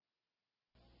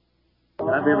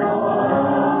of everything.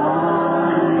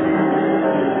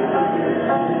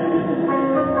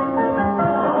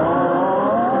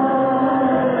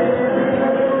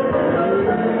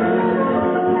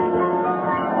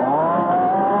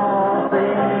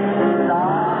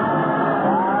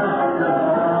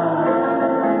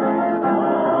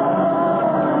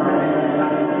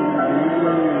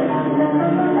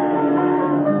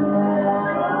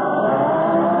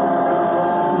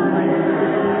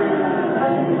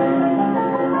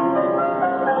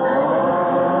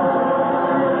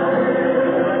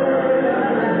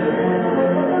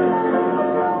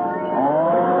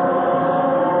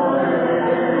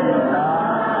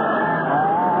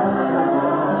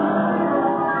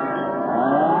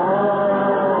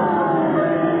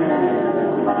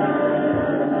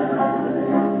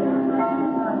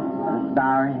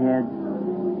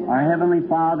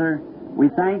 Father, we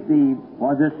thank Thee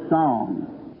for this song,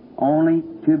 Only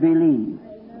to Believe.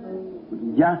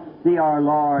 Just see our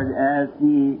Lord as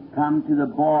He come to the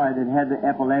boy that had the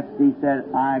epilepsy, said,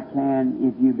 I can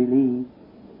if you believe.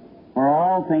 For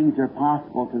all things are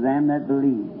possible to them that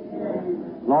believe.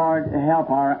 Lord, help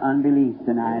our unbelief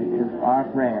tonight is our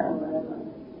prayer.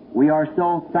 We are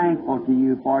so thankful to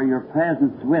You for Your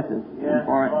presence with us, and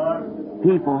for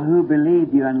people who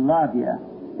believe You and love You.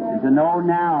 And to know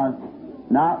now,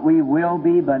 not we will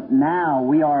be, but now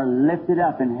we are lifted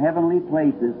up in heavenly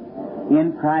places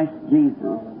in Christ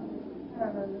Jesus,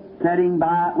 sitting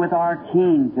by with our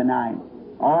King tonight,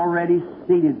 already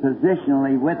seated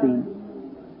positionally with Him.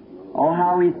 Oh,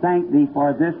 how we thank Thee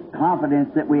for this confidence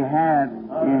that we have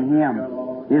in Him,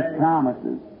 His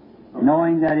promises,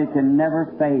 knowing that it can never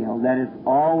fail, that it's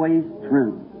always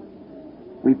true.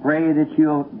 We pray that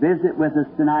You'll visit with us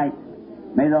tonight.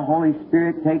 May the Holy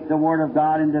Spirit take the Word of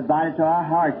God and divide it to our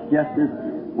hearts just as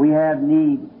we have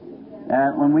need.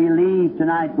 When we leave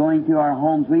tonight going to our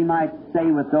homes, we might say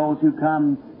with those who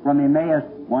come from Emmaus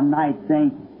one night,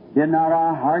 saying, did not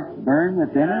our hearts burn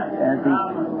within us as He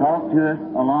talked to us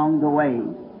along the way?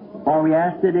 For we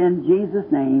ask it in Jesus'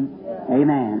 name.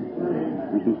 Amen.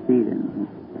 We be seated.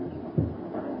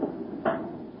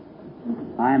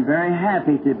 I am very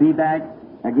happy to be back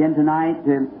again tonight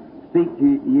to speak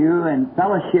to you and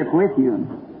fellowship with you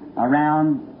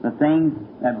around the things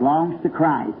that belongs to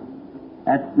Christ.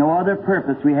 That's no other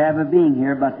purpose we have of being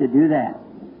here but to do that.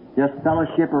 Just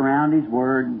fellowship around His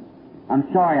Word. I'm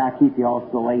sorry I keep you all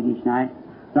so late each night.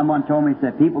 Someone told me,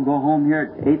 said, people go home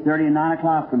here at 8:30 and 9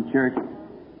 o'clock from church.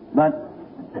 But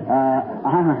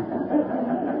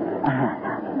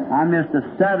I'm just a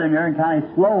southerner and kind of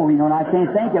slow, you know, and I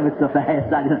can't think of it so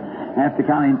fast. I just have to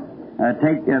kind of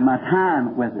take my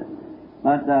time with it.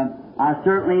 But I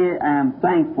certainly am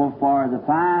thankful for the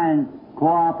fine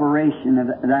cooperation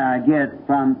that I get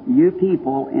from you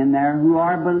people in there who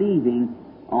are believing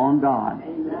on God.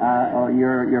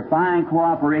 Your fine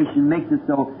cooperation makes it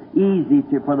so easy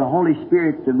for the Holy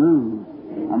Spirit to move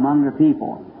among the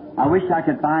people. I wish I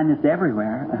could find this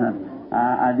everywhere.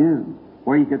 I do.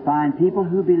 Where you could find people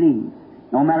who believe.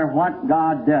 No matter what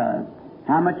God does,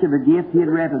 how much of a gift He'd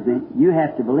represent, you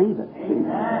have to believe it.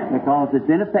 Because it's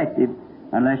ineffective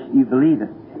unless you believe it.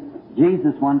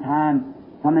 Jesus one time,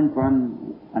 coming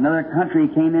from another country,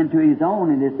 came into His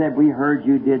own and they said, we heard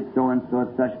you did so and so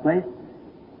at such place.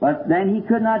 But then He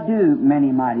could not do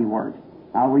many mighty works.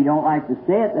 Now, we don't like to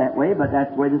say it that way, but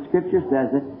that's the way the Scripture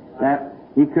says it, that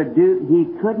He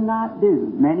could not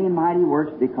do many mighty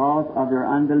works because of their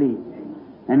unbelief.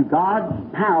 And God's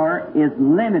power is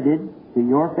limited to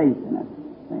your faith in it.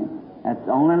 That's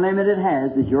the only limit it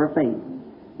has is your faith.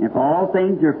 If all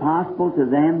things are possible to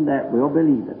them that will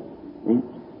believe it. See?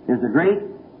 There's a great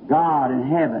God in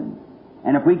heaven.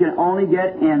 And if we can only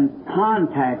get in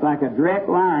contact, like a direct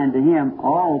line to Him,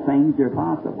 all things are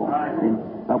possible.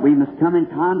 But we must come in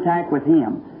contact with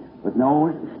Him, with no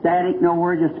static,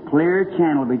 nowhere, just a clear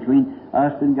channel between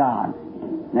us and God.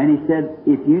 Then He said,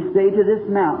 if you say to this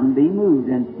mountain, be moved,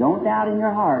 and don't doubt in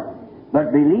your heart,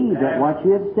 but believe that what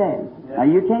you have said. Now,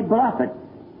 you can't bluff it.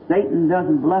 Satan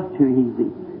doesn't bluff too easy.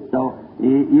 So,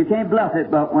 you can't bluff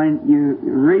it, but when you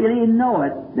really know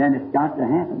it, then it's got to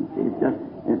happen.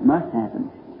 It must happen.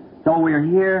 So we're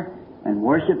here and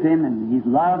worship Him, and He's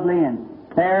lovely and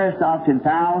fairest off in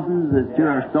thousands to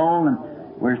our soul, and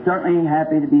we're certainly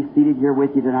happy to be seated here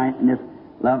with you tonight in this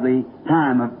lovely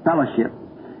time of fellowship.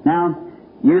 Now,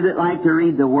 you that like to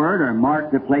read the Word or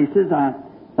mark the places, I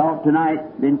thought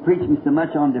tonight, been preaching so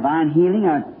much on divine healing,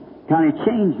 I kind of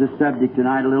changed the subject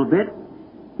tonight a little bit.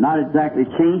 Not exactly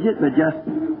change it, but just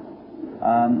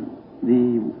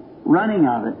the running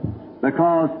of it.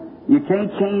 Because you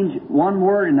can't change one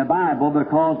word in the Bible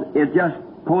because it just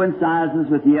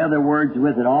coincides with the other words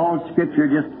with it. All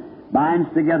Scripture just binds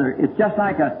together. It's just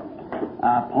like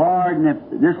pardon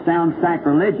if this sounds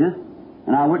sacrilegious,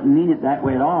 and I wouldn't mean it that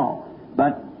way at all,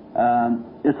 but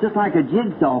it's just like a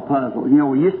jigsaw puzzle. You know,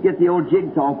 we used to get the old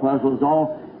jigsaw puzzles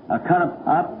all cut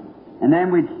up, and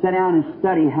then we'd sit down and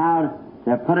study how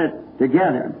to put it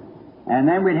together. And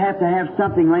then we'd have to have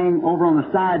something laying over on the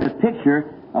side, a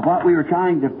picture of what we were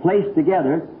trying to place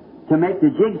together to make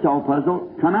the jigsaw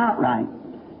puzzle come out right.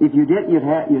 If you didn't,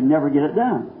 you'd never get it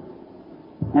done.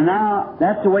 And now,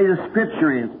 that's the way the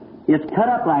Scripture is. It's cut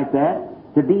up like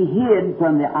that to be hid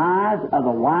from the eyes of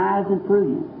the wise and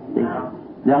prudent. See?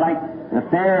 They're like the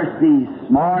Pharisees,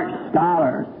 smart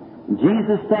scholars.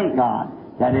 Jesus, thank God,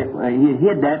 that He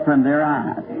hid that from their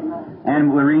eyes.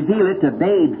 And will reveal it to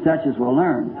babes such as will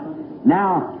learn.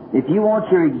 Now, if you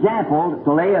want your example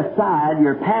to lay aside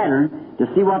your pattern to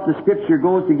see what the Scripture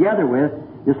goes together with,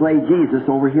 just lay Jesus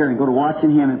over here and go to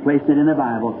watching Him and place it in the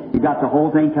Bible. You've got the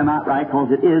whole thing come out right because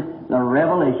it is the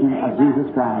revelation of Jesus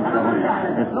Christ.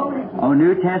 So,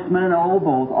 New Testament and Old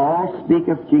both all speak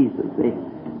of Jesus.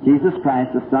 Jesus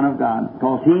Christ, the Son of God,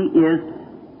 because He is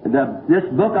this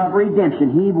book of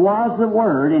redemption. He was the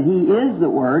Word, and He is the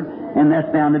Word, and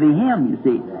that's found to be Him, you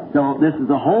see. So this is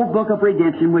the whole book of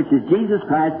redemption, which is Jesus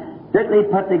Christ, fitly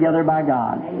put together by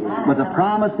God, with the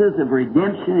promises of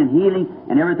redemption and healing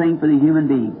and everything for the human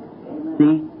being.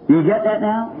 See? Do you get that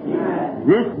now?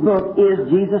 This book is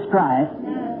Jesus Christ,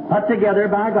 put together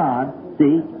by God,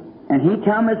 see? And He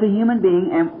come as a human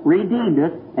being and redeemed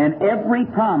us, and every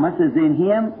promise is in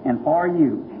Him and for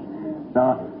you.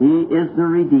 So He is the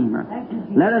Redeemer.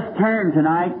 Let us turn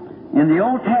tonight in the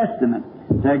Old Testament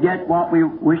to get what we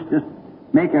wish to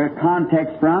make a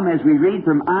context from as we read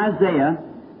from Isaiah,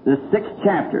 the 6th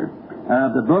chapter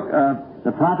of the book of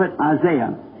the prophet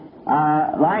Isaiah.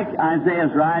 Like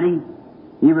Isaiah's writing,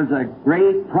 he was a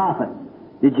great prophet.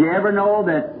 Did you ever know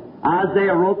that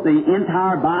Isaiah wrote the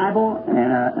entire Bible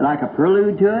and like a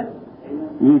prelude to it?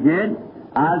 He did.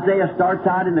 Isaiah starts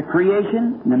out in the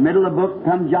creation. In the middle of the book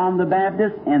comes John the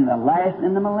Baptist, and the last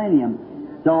in the millennium.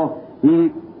 So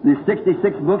the 66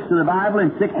 books of the Bible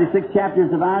and 66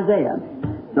 chapters of Isaiah.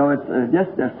 So it's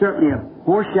just certainly a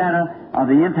foreshadow of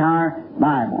the entire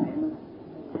Bible.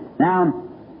 Now,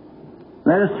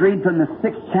 let us read from the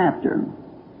 6th chapter.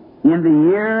 In the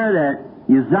year that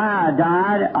Uzziah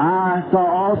died, I saw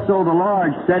also the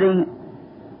Lord sitting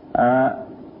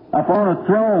upon a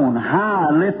throne, high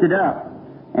lifted up,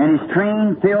 and His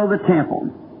train filled the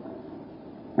temple.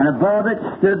 And above it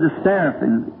stood the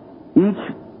seraphim.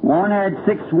 Each one had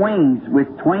 6 wings. With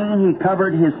twain He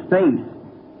covered His face,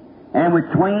 and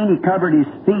with twain He covered His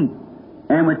feet,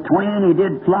 and with twain He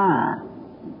did fly.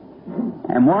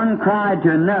 And one cried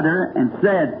to another and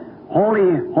said,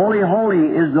 Holy, holy,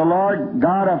 holy is the Lord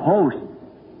God of hosts.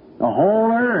 The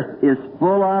whole earth is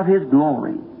full of His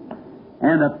glory.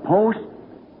 And the post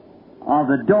of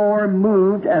the door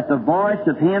moved at the voice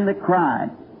of him that cried,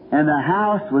 and the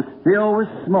house was filled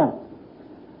with smoke.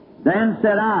 Then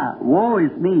said I, Woe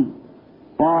is me,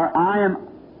 for I am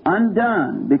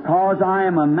undone, because I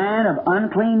am a man of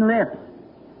unclean lips,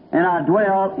 and I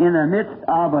dwell in the midst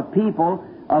of a people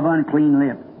of unclean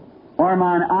lips. For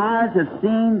mine eyes have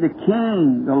seen the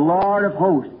King, the Lord of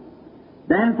hosts.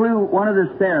 Then flew one of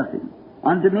the seraphim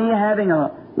unto me, having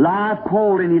a live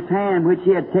coal in his hand, which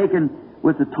he had taken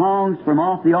with the tongs from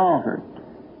off the altar.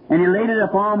 And he laid it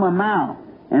upon my mouth,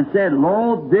 and said,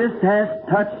 Lo, this has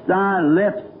touched thy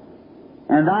lips,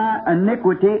 and thy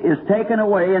iniquity is taken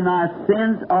away, and thy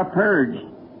sins are purged.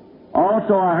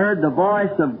 Also I heard the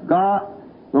voice of God,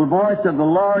 the voice of the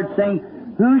Lord, saying,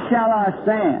 Who shall I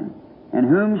send? And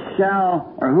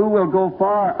who will go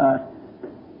for us?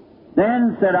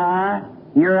 Then said I,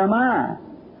 Here am I,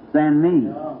 send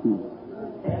me.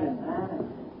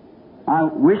 I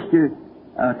wish to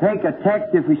take a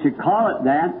text, if we should call it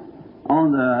that,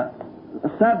 on the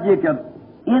subject of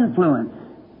influence.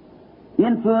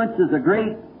 Influence is a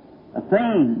great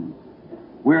thing.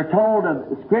 We're told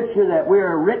of Scripture that we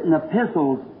are written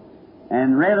epistles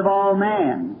and read of all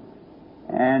men.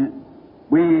 And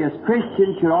we as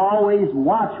Christians should always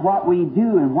watch what we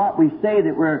do and what we say,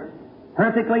 that we're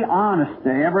perfectly honest to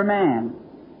every man.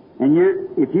 And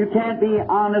if you can't be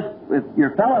honest with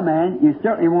your fellow man, you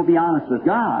certainly won't be honest with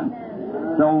God.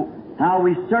 So how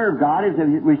we serve God is that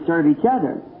we serve each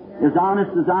other. As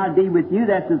honest as I be with you,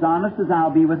 that's as honest as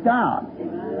I'll be with God.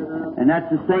 And that's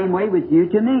the same way with you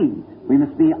to me. We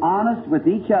must be honest with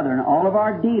each other in all of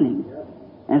our dealings.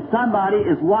 And somebody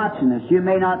is watching us. You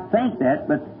may not think that,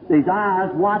 but there's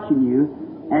eyes watching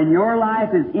you, and your life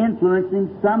is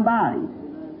influencing somebody.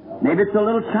 Maybe it's a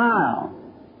little child.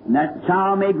 And that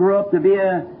child may grow up to be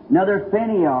another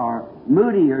Finney or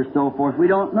Moody or so forth. We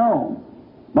don't know.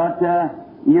 But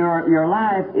your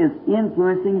life is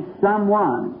influencing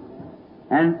someone.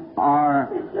 And our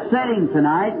setting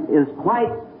tonight is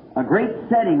quite a great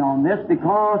setting on this,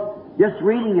 because just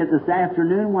reading it this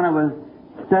afternoon when I was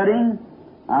studying,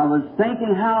 I was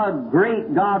thinking how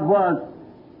great God was.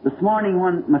 This morning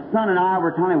when my son and I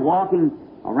were kind of walking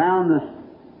around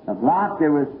the block,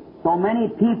 there was so many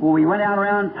people. We went out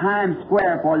around Times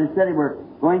Square, for they said they were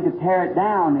going to tear it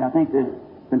down. I think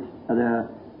the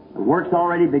work's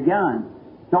already begun.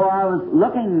 So I was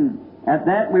looking at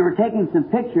that. We were taking some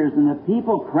pictures, and the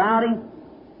people crowding.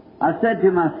 I said to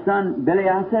my son, Billy,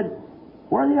 I said,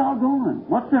 where are they all going?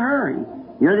 What's the hurry?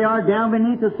 Here they are down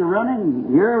beneath us running.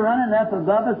 You're running up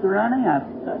above us running.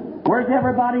 Where's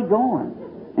everybody going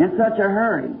in such a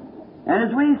hurry? And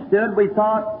as we stood, we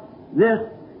thought this,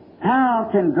 how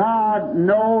can God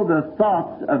know the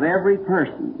thoughts of every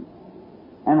person?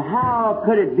 And how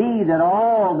could it be that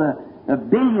all the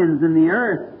billions in the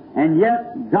earth, and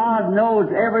yet God knows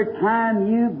every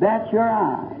time you bat your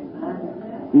eye?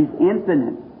 He's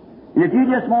infinite. And if you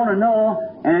just want to know,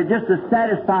 and just to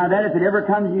satisfy that, if it ever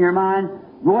comes in your mind,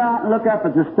 go out and look up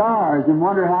at the stars and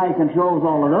wonder how He controls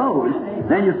all of those.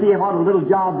 Then you'll see what a little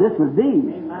job this would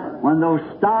be. When those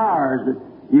stars,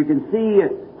 you can see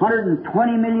 120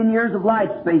 million years of light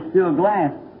space through a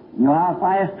glass. You know how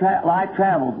fast light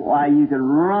travels. Why, you could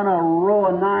run a row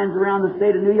of nines around the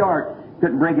state of New York.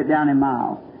 Couldn't break it down in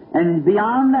miles. And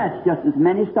beyond that's just as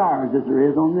many stars as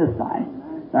there is on this side.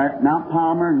 There's Mount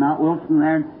Palmer, Mount Wilson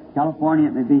there in California,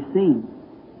 it may be seen.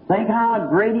 Think how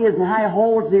great He is and how He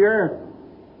holds the earth.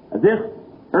 This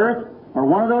earth, or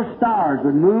one of those stars,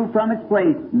 would move from its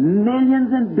place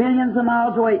millions and billions of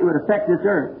miles away. It would affect this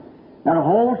earth. Now the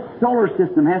whole solar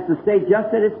system has to stay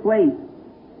just at its place.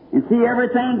 And see,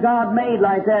 everything God made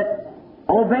like that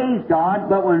obeys God,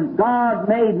 but when God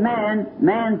made man,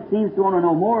 man seems to want to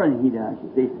know more than He does,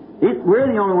 you see. We're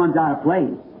the only ones out of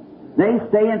place. They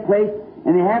stay in place,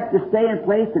 and they have to stay in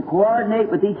place to coordinate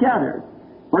with each other.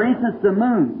 For instance, the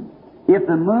moon. If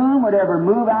the moon would ever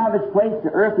move out of its place,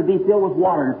 the earth would be filled with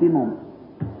water in a few moments.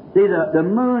 See, the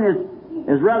moon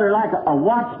is rather like a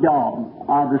watchdog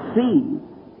of the sea.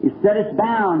 It set its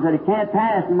bounds that it can't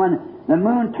pass, and when the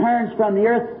moon turns from the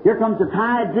earth, here comes the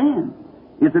tides in.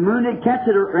 If the moon did catch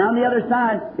it around the other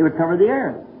side, it would cover the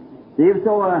earth. See,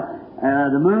 so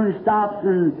the moon stops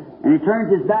and he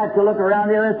turns his back to look around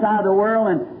the other side of the world,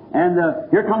 and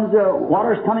here comes the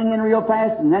water's coming in real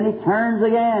fast, and then he turns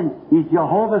again. He's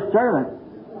Jehovah's servant.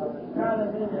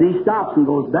 He stops and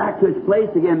goes back to its place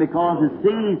again because it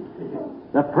sees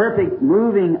the perfect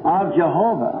moving of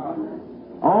Jehovah.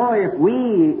 Oh, if we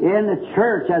in the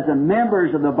church as the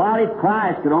members of the body of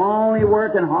Christ could only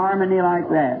work in harmony like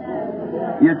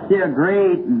that, you'd see a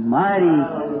great, mighty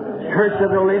church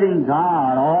of the living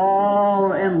God,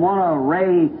 all in one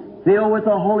array, filled with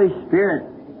the Holy Spirit.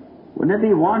 Wouldn't it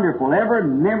be wonderful? Every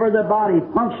member of the body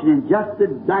functioning just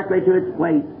exactly to its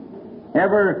place.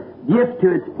 Every gift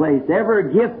to its place.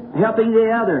 Every gift helping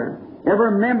the other.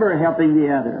 Every member helping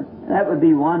the other. That would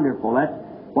be wonderful. That's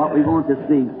what we want to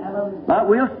see. But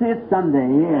we'll see it someday,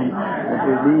 and it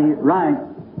will be right.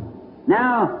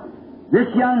 Now, this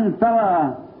young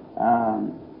fella,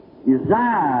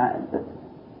 Uzziah,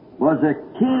 was a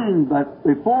king, but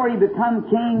before he became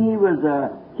king, he was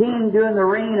a king during the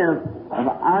reign of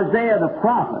Isaiah the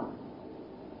prophet.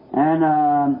 And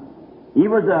he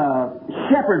was a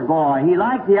shepherd boy. He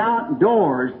liked the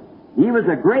outdoors. He was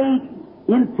a great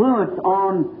influence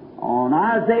on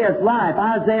Isaiah's life.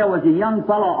 Isaiah was a young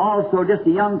fellow also, just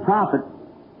a young prophet.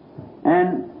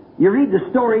 And you read the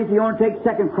story, if you want to take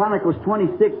 2 Chronicles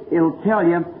 26, it'll tell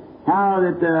you how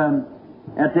that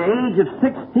at the age of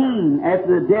 16,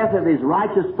 after the death of his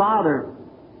righteous father,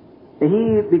 they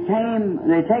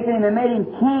taken him and made him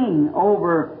king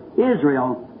over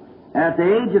Israel. At the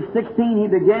age of 16, he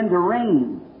began to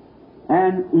reign.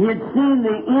 And he had seen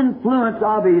the influence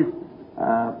of his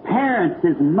parents.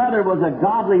 His mother was a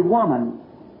godly woman,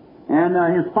 and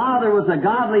his father was a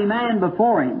godly man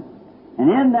before him. And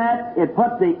in that, it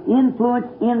put the influence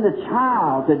in the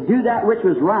child to do that which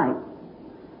was right.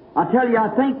 I tell you,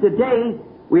 I think today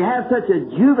we have such a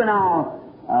juvenile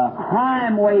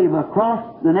crime wave across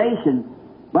the nation,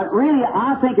 but really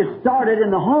I think it started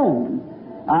in the home.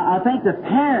 I think the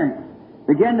parents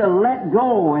began to let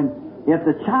go, and if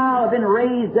the child had been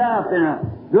raised up in a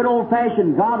good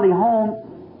old-fashioned godly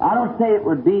home, I don't say it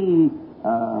would be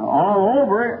all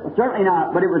over, certainly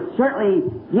not, but it would certainly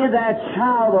give that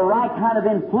child the right kind of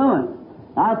influence.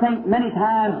 I think many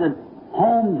times that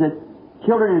homes that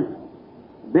children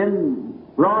have been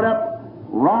brought up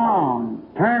wrong,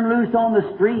 turn loose on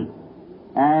the street,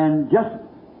 and just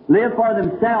live for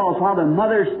themselves while the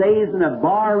mother stays in a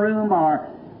bar room or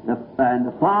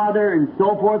the father and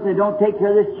so forth. They don't take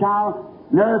care of this child.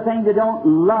 Another thing, they don't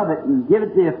love it and give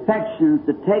it the affections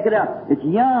to take it up. It's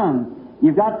young.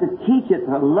 You've got to teach it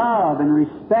to love and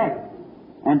respect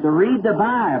and to read the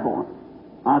Bible.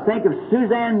 I think of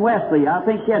Suzanne Wesley. I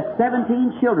think she had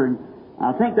 17 children.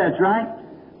 I think that's right.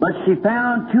 But she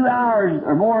found 2 hours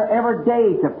or more every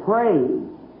day to pray.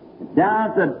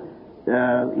 Down at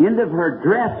the end of her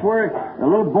dress where the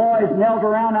little boys knelt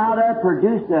around out there,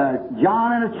 produced a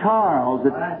John and a Charles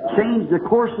that changed the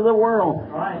course of the world,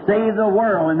 saved the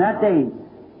world in that day.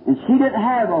 And she didn't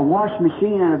have a wash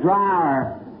machine and a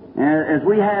dryer as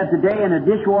we have today, and a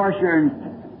dishwasher and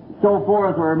so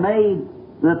forth, or a maid.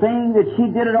 The thing that she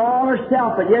did it all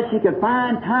herself, but yet she could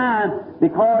find time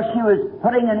because she was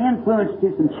putting an influence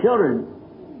to some children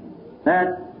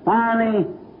that finally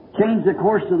changed the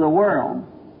course of the world.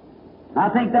 I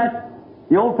think that's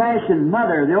the old-fashioned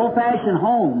mother, the old-fashioned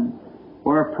home,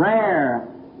 where prayer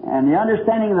and the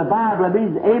understanding of the Bible. I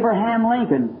mean, Abraham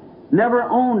Lincoln never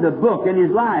owned a book in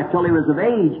his life till he was of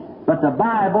age, but the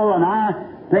Bible, and I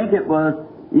think it was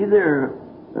either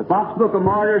the Fox Book of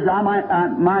Martyrs, I might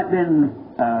have been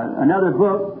another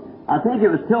book. I think it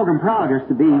was Pilgrim Progress,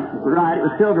 to be right. It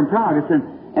was Pilgrim Progress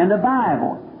and the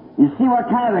Bible. You see what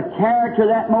kind of a character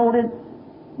that molded?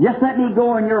 Just let me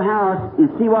go in your house and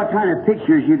see what kind of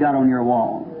pictures you got on your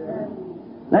wall.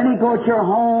 Let me go to your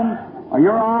home or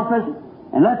your office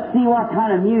and let's see what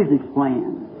kind of music's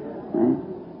playing.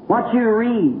 What you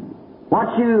read,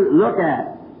 what you look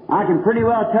at. I can pretty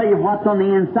well tell you what's on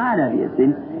the inside of you, see,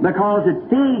 because it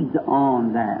feeds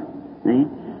on that, see.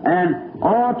 And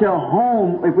all to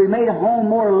home, if we made a home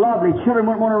more lovely, children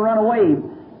wouldn't want to run away.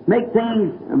 Make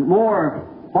things more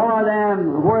for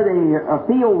them where they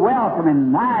feel welcome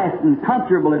and nice and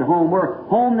comfortable at home, where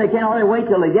home they can't hardly wait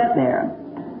till they get there.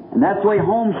 And that's the way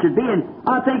home should be. And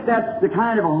I think that's the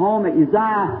kind of a home that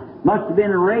Uzziah must have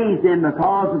been raised in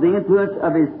because of the influence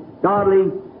of his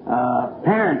godly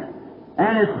parents.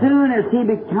 And as soon as he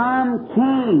became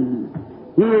king,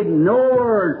 he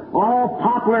ignored all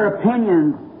popular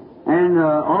opinions and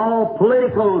all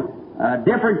political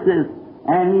differences,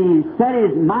 and he set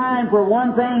his mind for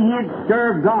one thing: he'd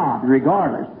serve God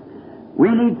regardless. We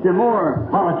need some more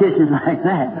politicians like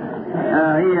that.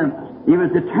 He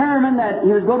was determined that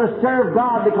he was going to serve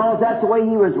God because that's the way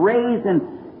he was raised, and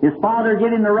his father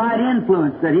gave him the right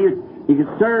influence that he could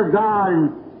serve God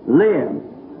and live.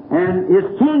 And his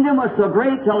kingdom was so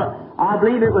great till I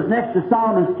believe it was next to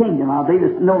Solomon's kingdom. I believe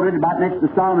it's noted about next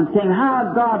to Solomon's kingdom.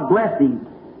 How God blessed him.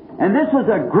 And this was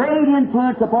a great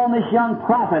influence upon this young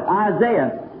prophet,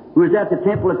 Isaiah, who was at the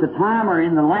temple at the time or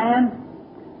in the land.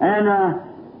 And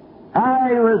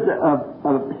I was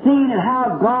seeing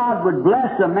how God would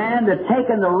bless a man that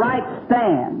taken the right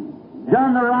stand,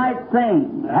 done the right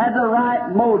thing, had the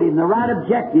right motive, the right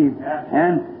objective,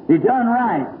 and he done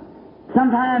right.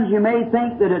 Sometimes you may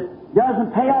think that it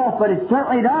doesn't pay off, but it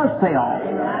certainly does pay off.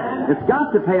 It's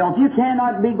got to pay off. You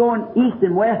cannot be going east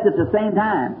and west at the same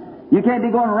time. You can't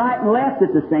be going right and left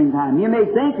at the same time. You may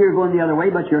think you're going the other way,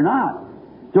 but you're not.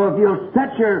 So if you'll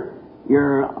set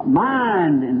your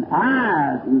mind and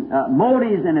eyes and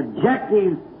motives and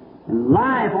objectives and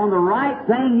life on the right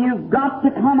thing, you've got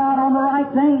to come out on the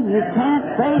right thing. You can't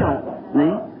fail.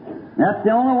 See? That's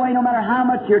the only way, no matter how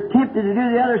much you're tempted to do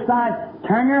the other side,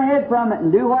 turn your head from it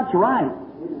and do what's right.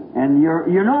 And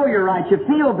you know you're right. You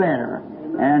feel better.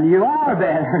 And you are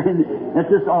better. And that's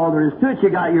just all there is to it.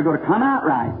 You're going to come out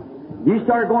right. You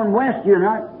start going west, you're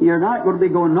not going to be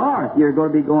going north. You're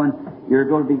going to be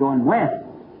going west.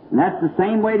 And that's the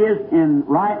same way it is in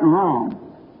right and wrong.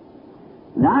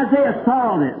 And Isaiah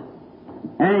saw this.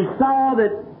 And he saw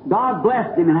that God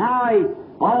blessed him and how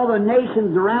all the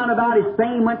nations around about his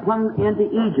fame went into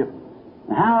Egypt.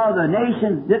 And how the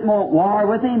nations didn't want war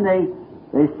with him.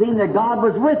 They seen that God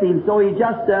was with him, so he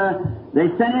just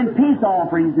they sent in peace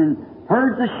offerings and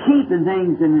herds of sheep and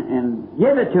things and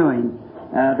give it to him.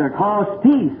 To cause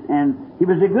peace, and he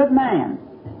was a good man.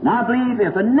 And I believe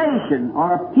if a nation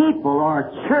or a people or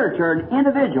a church or an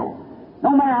individual,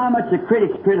 no matter how much the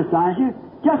critics criticize you,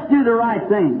 just do the right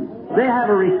thing. They have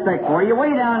a respect for you.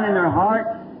 Way down in their heart,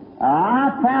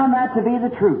 I found that to be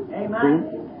the truth.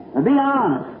 See? Be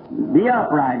honest. Be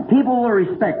upright. People will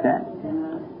respect that.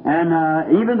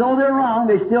 And even though they're wrong,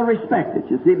 they still respect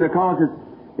it, you see, because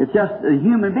it's just a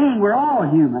human being. We're all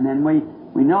human, and we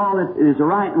know that there's a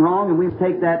right and wrong, and we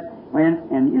take that.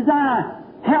 And Uzziah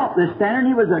helped this standard.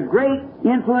 He was a great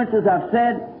influence, as I've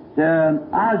said, to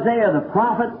Isaiah the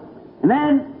prophet. And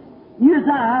then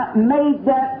Uzziah made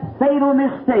that fatal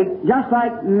mistake just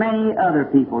like many other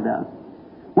people do.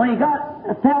 When he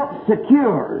felt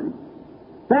secured,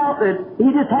 felt that he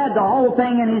just had the whole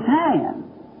thing in his hand,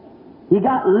 he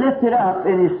got lifted up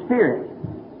in his spirit.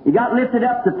 He got lifted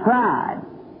up to pride.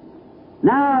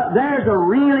 Now, there's a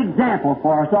real example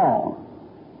for us all.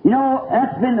 You know,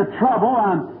 that's been the trouble.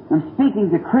 I'm speaking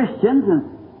to Christians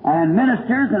and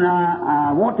ministers, and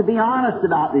I want to be honest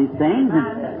about these things.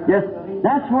 And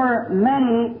that's where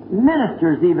many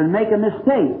ministers even make a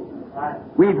mistake.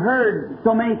 We've heard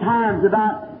so many times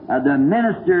about the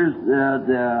ministers,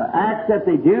 the acts that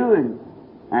they do,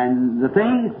 and the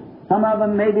things. Some of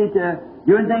them maybe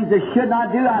doing things they should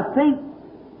not do. I think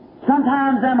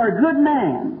sometimes them are good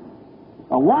men,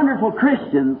 wonderful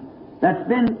Christians that's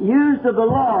been used of the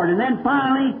Lord, and then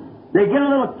finally they get a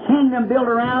little kingdom built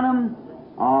around them,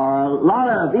 or a lot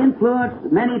of influence,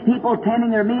 many people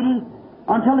attending their meetings,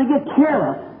 until they get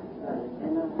careless.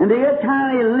 And they get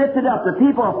kind of lifted up. The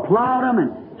people applaud them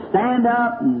and stand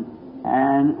up,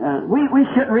 and we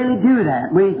shouldn't really do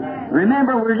that.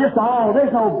 Remember, we're just all,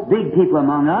 there's no big people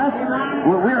among us.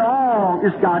 We're all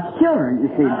just God's children, you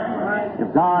see.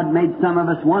 If God made some of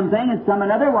us one thing and some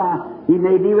another, why, He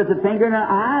may be with a finger and an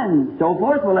eye and so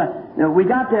forth. Well, we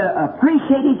got to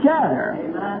appreciate each other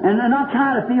and not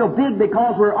try to feel big,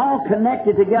 because we're all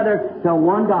connected together to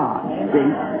one God, see.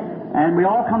 And we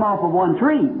all come off of one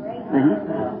tree, see.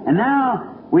 And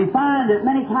now we find that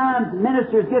many times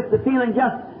ministers get the feeling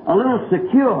just a little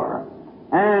secure,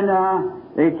 and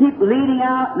they keep leading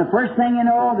out, and the first thing you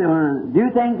know, they'll do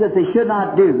things that they should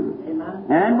not do.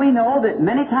 And we know that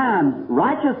many times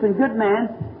righteous and good men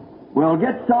will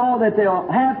get so that they'll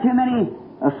have too many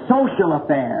social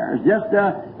affairs. Just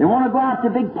they want to go out to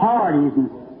big parties, and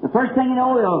the first thing you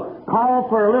know, they'll call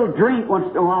for a little drink once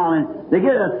in a while, and they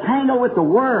get a tangle with the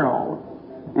world.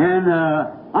 And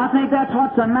I think that's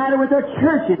what's the matter with our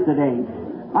churches today.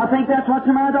 I think that's what's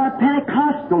the matter with our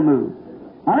Pentecostal move.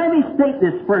 Now let me state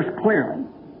this first clearly.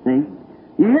 See?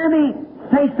 You hear me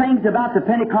say things about the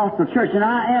Pentecostal church, and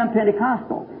I am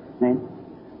Pentecostal. See?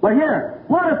 But here,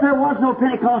 what if there was no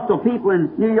Pentecostal people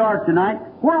in New York tonight?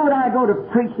 Where would I go to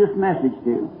preach this message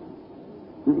to?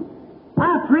 See?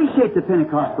 I appreciate the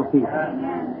Pentecostal people.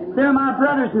 They're my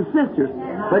brothers and sisters.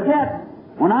 But yet,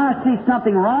 when I see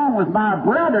something wrong with my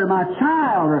brother, my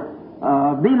child,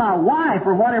 or be my wife,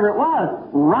 or whatever it was,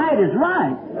 right is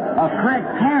right. A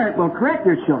correct parent will correct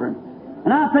their children.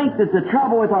 And I think that the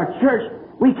trouble with our church,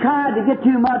 we try to get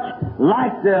too much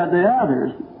like the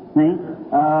others. See?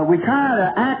 We try to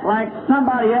act like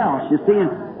somebody else, you see,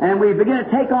 and we begin to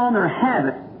take on their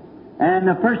habits. And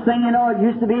the first thing you know, it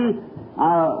used to be,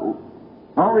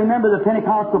 remember the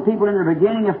Pentecostal people in the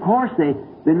beginning, of course, they've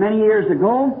been many years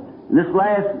ago, this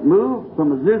last move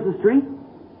from Azusa Street.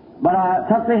 But I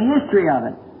took the history of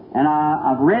it, and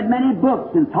I've read many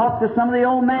books and talked to some of the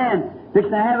old men.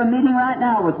 Fixing to have a meeting right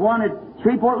now with one at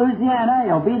Shreveport, Louisiana.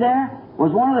 He'll be there.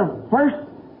 Was one of the first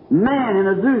men in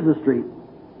Azusa Street.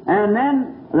 And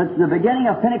then, that's the beginning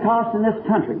of Pentecost in this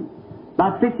country.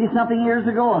 About 50-something years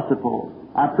ago, I suppose.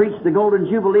 I preached the Golden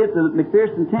Jubilee at the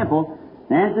McPherson Temple,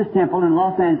 the Answers Temple in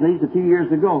Los Angeles a few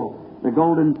years ago. The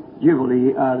Golden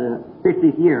Jubilee, the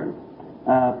 50th year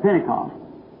of Pentecost.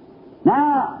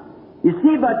 Now, you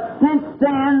see, but since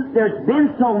then, there's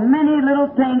been so many little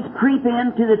things creep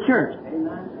into the church.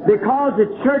 Because the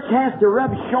church has to rub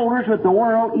shoulders with the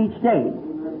world each day.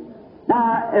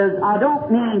 Now, I don't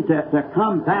mean to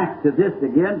come back to this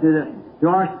again, to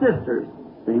our sisters,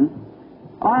 see?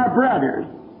 Our brothers.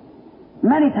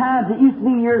 Many times, it used to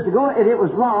be years ago, it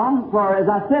was wrong for, as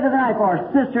I said tonight, for our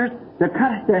sisters to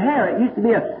cut their hair. It used to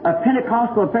be a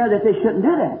Pentecostal affair that they shouldn't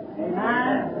do that.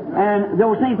 And they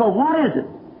were saying, well, what is it?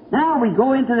 Now we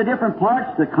go into the different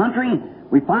parts of the country, and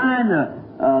we find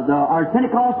our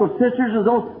Pentecostal sisters with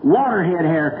those waterhead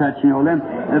haircuts, you know, them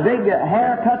the big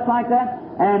haircuts like that,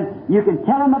 and you can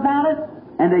tell them about it,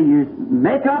 and they use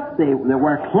makeup, they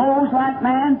wear clothes like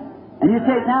man, and you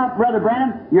say, now, Brother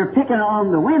Branham, you're picking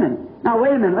on the women. Now,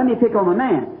 wait a minute, let me pick on the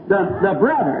man. The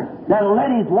brother that'll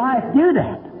let his wife do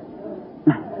that.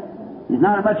 He's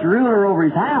not much ruler over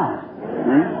his house.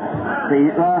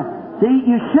 See,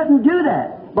 you shouldn't do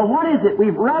that. But what is it?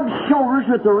 We've rubbed shoulders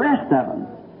with the rest of them.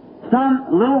 Some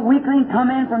little weakling come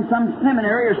in from some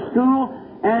seminary or school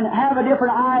and have a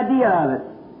different idea of it.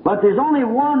 But there's only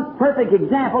one perfect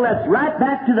example that's right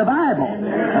back to the Bible.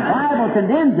 The Bible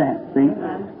condemns that, see?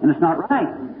 And it's not right.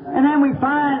 And then we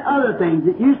find other things.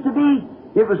 It used to be,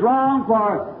 it was wrong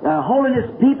for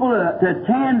holiness people to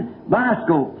attend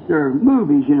bioscopes or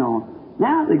movies, you know.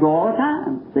 Now they go all the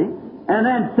time, see? And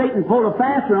then Satan pulled a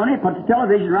fastener on it, put the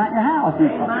television right in your house,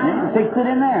 and fixed it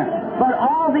in there. But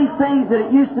all these things that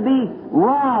it used to be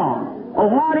wrong, well,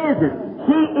 what is it?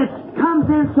 See, it comes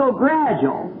in so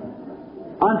gradual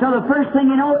until the first thing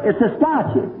you know, it's a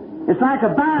statue. It's like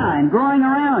a vine growing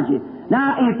around you.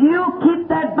 Now, if you keep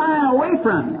that vine away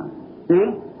from you, see,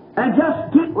 and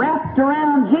just keep wrapped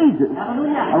around Jesus,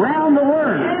 around the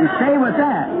Word, and stay with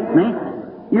that, see,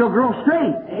 you'll grow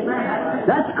straight.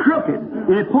 That's crooked,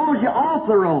 and it pulls you off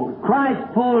the road. Christ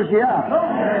pulls you up.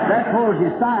 That pulls you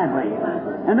sideways.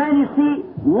 And then you see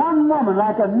one woman,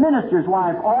 like a minister's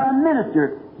wife or a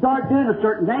minister, start doing a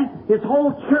certain thing, his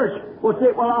whole church will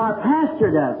say, well, our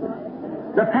pastor does it.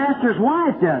 The pastor's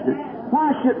wife does it.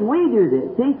 Why shouldn't we do this?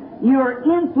 See, you're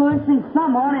influencing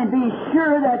someone, and be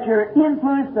sure that you're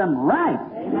influencing them right,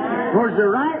 towards the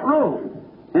right road,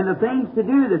 and the things to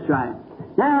do that's right.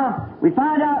 Now, we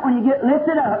find out when you get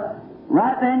lifted up,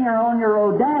 right then you're on your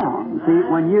road down. See,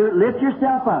 when you lift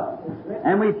yourself up.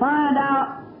 And we find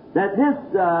out that this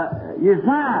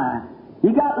Uzziah,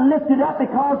 he got lifted up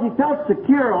because he felt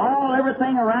secure.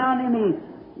 Everything around him,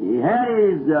 he had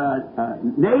his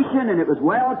nation, and it was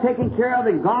well taken care of,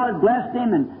 and God had blessed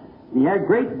him, and he had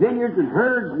great vineyards and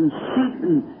herds and sheep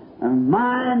and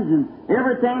mines and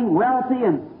everything, wealthy,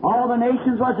 and all the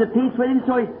nations was at peace with him.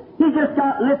 So he just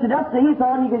got lifted up, so he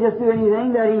thought he could just do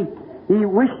anything that he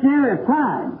wished to and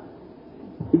pride.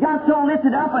 He got so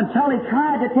lifted up until he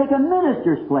tried to take a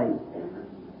minister's place.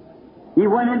 He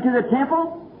went into the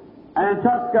temple and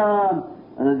took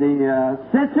the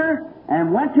censer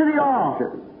and went to the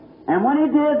altar. And when he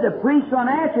did, the priest went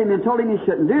after him and told him he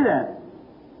shouldn't do that.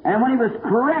 And when he was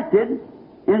corrected,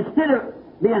 instead of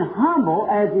being humble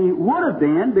as he would have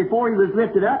been before he was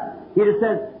lifted up, he'd have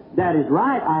said, that is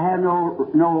right, I have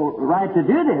no right to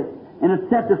do this. And had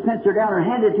set the censer down and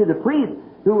handed it to the priest,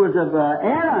 who was of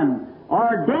Aaron,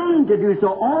 ordained to do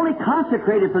so, only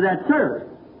consecrated for that service.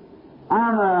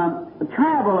 I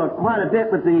travel quite a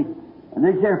bit with these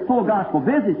full gospel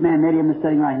businessmen, many of them are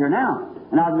sitting right here now.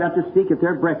 And I've got to speak at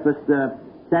their breakfast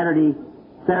Saturday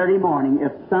morning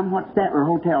at somewhat Statler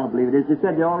Hotel, I believe it is. They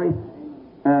said they already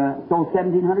sold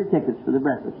 1,700 tickets for the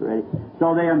breakfast already.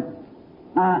 So they,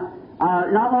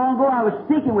 not long ago I was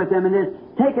speaking with them, and they're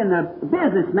taking the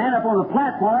businessman up on the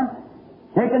platform,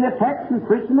 taking the text and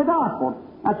preaching the gospel.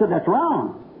 I said, that's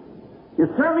wrong. It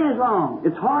certainly is wrong.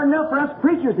 It's hard enough for us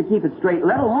preachers to keep it straight,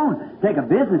 let alone take a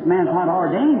businessman who's not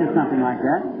ordained to something like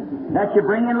that. That you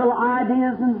bring in little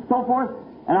ideas and so forth.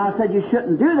 And I said, you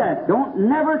shouldn't do that.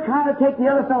 Don't never try to take the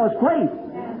other fellow's place.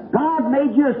 God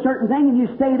made you a certain thing, and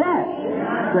you stay that.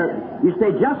 So you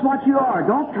stay just what you are.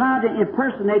 Don't try to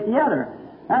impersonate the other.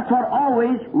 That's what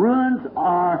always ruins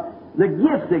the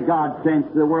gifts that God sends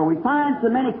to the world. We find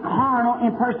so many carnal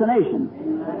impersonations.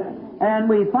 And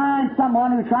we find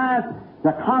someone who tries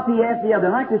to copy after the other.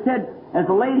 Like they said, as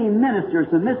a lady minister,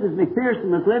 so Mrs. McPherson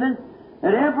was living,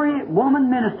 that every woman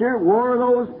minister wore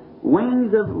those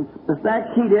wings of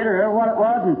that she did, or what it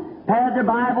was, and had the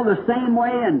Bible the same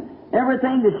way, and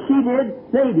everything that she did,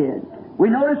 they did. We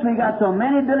notice we got so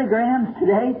many Billy Grahams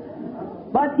today.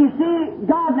 But you see,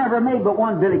 God never made but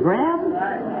one Billy Graham.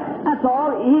 That's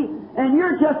all. And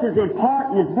you're just as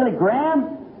important as Billy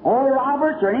Graham, or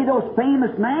Roberts, or any of those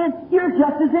famous men. You're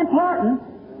just as important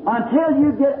until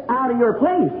you get out of your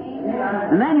place.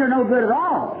 And then you're no good at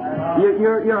all.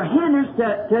 You're hinders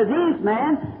to these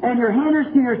men, and you're hinders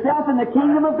to yourself in the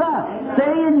kingdom of God.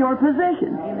 Stay in your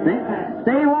position. See?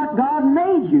 Stay what God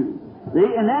made you. See?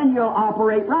 And then you'll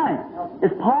operate right.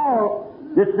 It's Paul.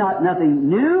 It's not nothing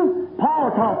new.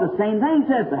 Paul taught the same thing. He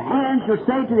says, the hand shall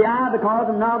say to the eye, because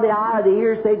I'm not the eye, the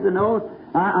ear say to the nose,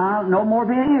 no more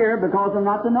be an ear, because I'm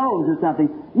not the nose, or something.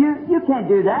 You can't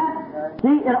do that.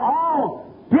 See, it all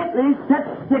fitly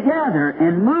sits together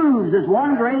and moves as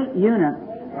one great unit.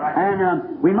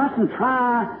 And we mustn't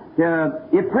try to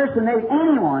impersonate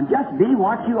anyone. Just be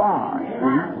what you are.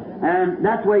 And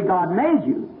that's the way God made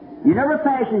you. You never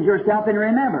fashioned yourself, and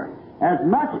remember, as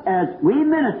much as we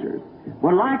ministers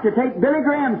would like to take Billy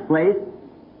Graham's place,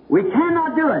 we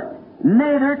cannot do it.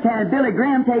 Neither can Billy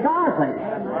Graham take our place.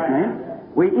 Okay?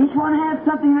 We each one has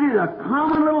something to do. A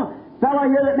common little fellow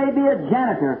here that may be a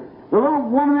janitor, the little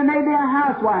woman that may be a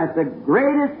housewife, the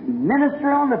greatest minister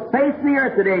on the face of the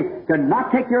earth today could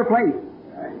not take your place.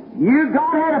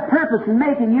 God had a purpose in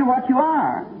making you what you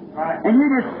are. And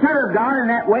you just serve God in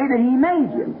that way that He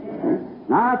made you.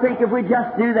 Now, I think if we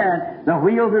just do that, the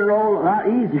wheels would roll a lot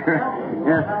easier.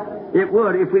 Yes, it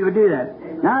would if we would do that.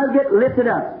 Now, we get lifted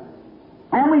up.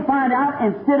 And we find out,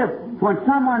 instead of when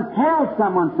someone tells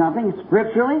someone something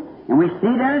scripturally, and we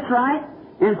see that it's right,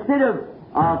 instead of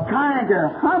of trying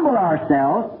to humble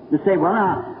ourselves to say, well,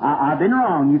 now, I've been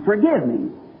wrong. You forgive me.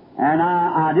 And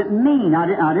I didn't mean, I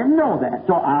didn't know that.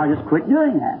 So I'll just quit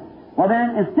doing that. Well,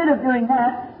 then, instead of doing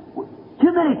that,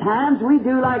 too many times we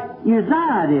do like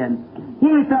Uzziah did.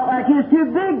 He felt like he was too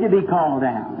big to be called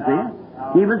down.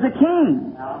 See? He was a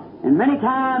king. And many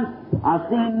times I've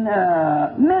seen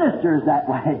ministers that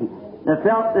way that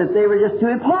felt that they were just too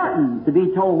important to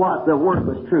be told what the word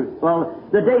was truth. Well,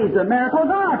 the days of miracles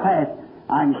are past.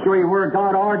 I can show you where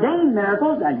God ordained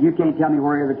miracles, and you can't tell me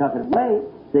where He ever took it away.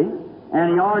 See?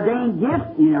 And He ordained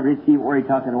gifts, you never did see where He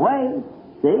took it away.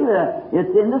 See?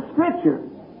 It's in the Scripture.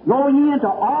 Go ye into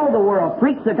all the world,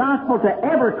 preach the gospel to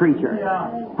every creature.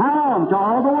 How long? To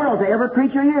all the world, to every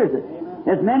creature hears it.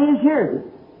 As many as hears it.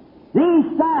 These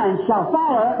signs shall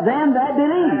follow them that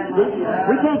believe.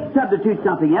 We can't substitute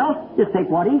something else. Just take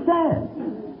what He said.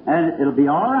 And it'll be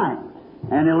all right.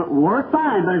 And it'll work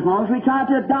fine, but as long as we try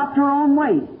to adopt our own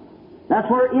ways. That's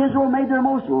where Israel made their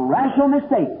most rational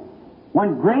mistake.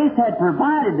 When grace had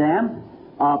provided them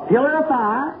a pillar of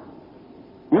fire,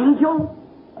 angel,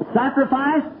 a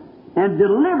sacrifice, and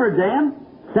delivered them,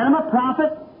 sent them a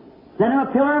prophet, sent them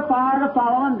a pillar of fire to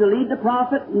follow them, to lead the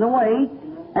prophet in the way.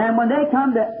 And when they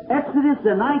come to Exodus,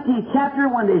 the 19th chapter,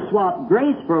 when they swapped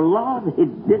grace for law, they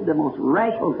did the most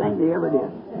rational thing they ever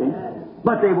did. See?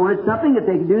 But they wanted something that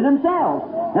they could do themselves.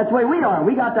 That's the way we are.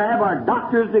 We got to have our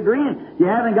doctor's degree, and if you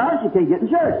haven't got it, you can't get in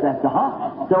church. That's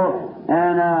all. So,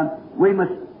 we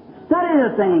must study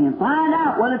the thing and find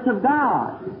out whether it's of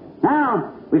God.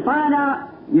 Now, we find out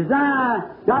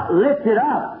Uzziah got lifted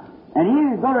up, and he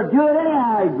was going to do it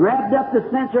anyhow. He grabbed up the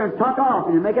censer and took off,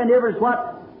 and it didn't make any difference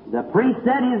what the priest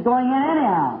said. He was going in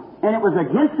anyhow. And it was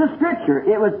against the Scripture.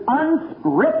 It was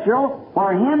unscriptural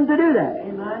for him to do that.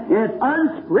 Amen. It's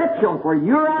unscriptural for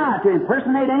your eye to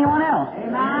impersonate anyone else.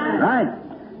 Amen. Right.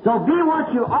 So be what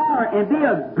you are and be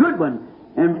a good one.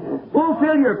 And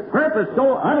fulfill your purpose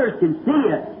so others can see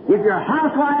it. If you're a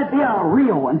housewife, be a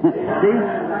real one. See?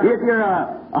 If you're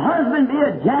a husband, be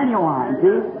a genuine.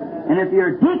 See? And if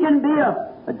you're a deacon, be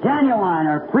a genuine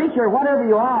or a preacher, whatever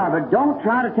you are, but don't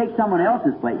try to take someone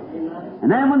else's place. And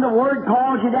then when the Word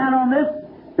calls you down on this,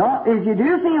 if you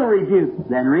do feel rebuked,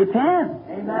 then repent.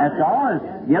 Amen. That's all.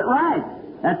 Get right.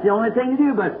 That's the only thing to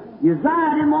do. But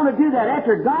Uzziah didn't want to do that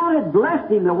after God had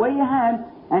blessed him the way He had,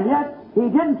 and yet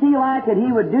he didn't feel like that he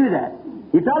would do that.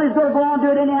 He felt he was going to go on and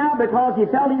do it anyhow because he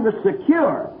felt he was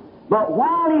secure. But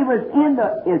while he was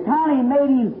it kind of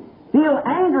made him feel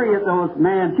angry at those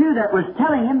men, too, that was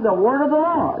telling him the word of the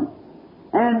Lord.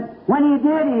 And when he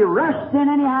did, he rushed in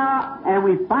anyhow, and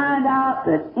we find out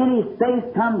that in his face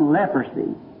come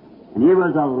leprosy. And he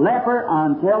was a leper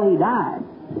until he died.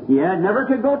 He never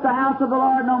could go to the house of the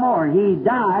Lord no more. He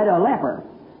died a leper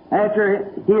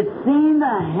after he had seen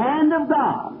the hand of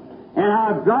God and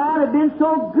how God had been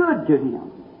so good to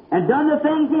him and done the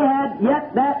things he had,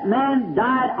 yet that man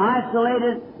died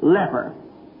isolated leper.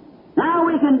 Now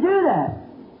we can do that.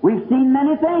 We've seen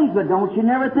many things, but don't you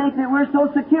never think that we're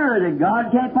so secure that God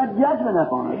can't put judgment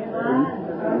upon us.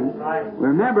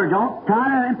 Remember, don't try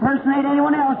to impersonate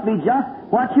anyone else. Be just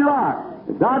what you are.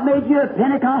 If God made you a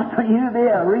Pentecostal, you be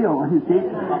a real one, you see.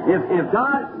 If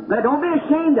God, but don't be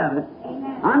ashamed of it.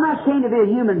 I'm not ashamed to be a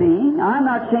human being. I'm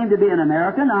not ashamed to be an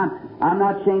American. I'm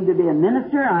not ashamed to be a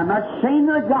minister. I'm not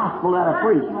ashamed of the gospel that I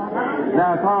preach.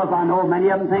 Because I know many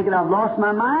of them think that I've lost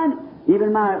my mind.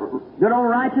 Even my good old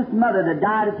righteous mother that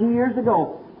died a few years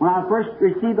ago, when I first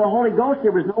received the Holy Ghost,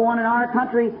 there was no one in our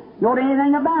country knew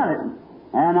anything about it.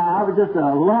 And I was just a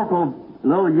local,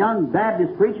 little young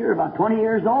Baptist preacher, about 20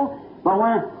 years old. But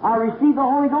when I received the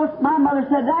Holy Ghost, my mother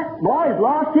said, that boy's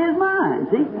lost his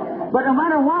mind, see? But no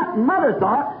matter what Mother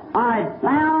thought, I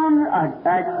found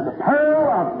the pearl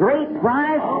of great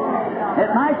price. It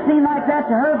might seem like that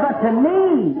to her, but to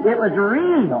me, it was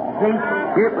real, see?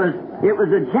 It was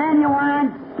a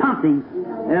genuine something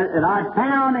that I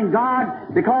found in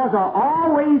God, because I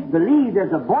always believed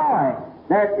as a boy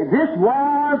that this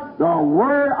was the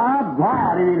Word of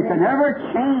God, and it could never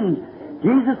change.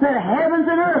 Jesus said, heavens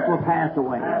and earth will pass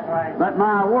away, but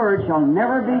my word shall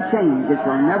never be changed. It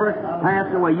shall never pass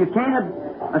away. You can't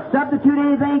substitute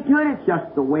anything to it. It's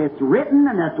just the way it's written,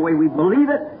 and that's the way we believe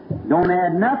it. Don't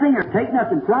add nothing or take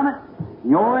nothing from it.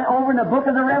 Over in the book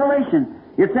of the Revelation,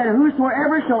 it said,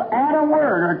 whosoever shall add a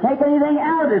word or take anything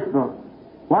out of this book,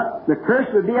 what? The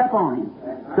curse would be upon him.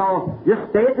 So just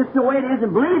stay it just the way it is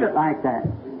and believe it like that,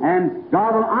 and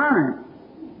God will honor it.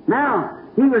 Now,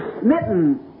 he was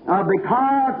smitten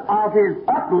because of his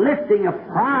uplifting of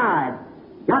pride.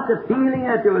 Got the feeling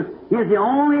that he was the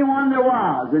only one there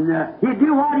was, and he'd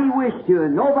do what he wished to,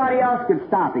 and nobody else could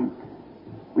stop him.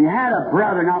 We had a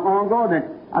brother not long ago that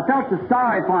I felt so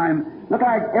sorry for him. Looked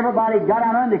like everybody got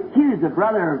out on to accuse the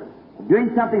brother of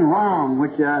doing something wrong,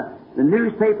 which the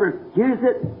newspaper accused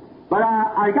it. But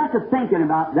I got to thinking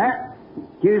about that.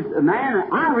 Accused the man,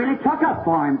 and I really took up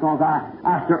for him because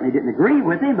I certainly didn't agree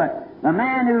with him, but the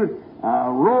man who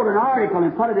wrote an article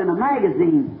and put it in a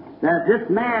magazine that this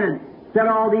man had said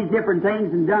all these different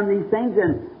things and done these things,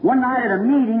 and one night at a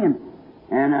meeting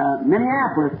in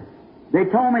Minneapolis, they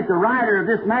told me that the writer of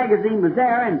this magazine was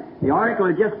there, and the article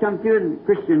had just come through in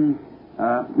Christian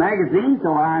magazine,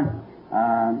 so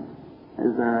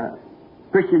as a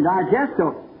Christian Digest,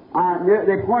 so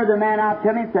they pointed the man out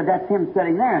to me and said, that's him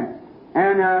sitting there.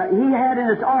 And he had in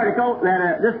this article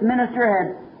that this minister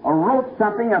had wrote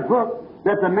something, a book,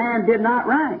 that the man did not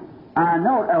write. I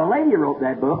know a lady wrote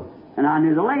that book, and I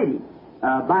knew the lady,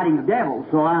 Biting of Devils.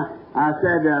 So I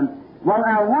said, well,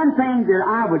 now one thing that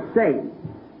I would say,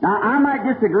 now I might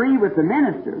disagree with the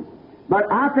minister, but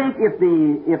I think if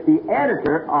the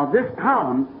editor of this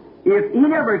column, if he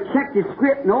never checked his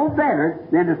script no better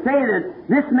than to say that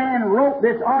this man wrote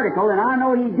this article, and I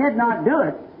know he did not do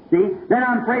it, see, then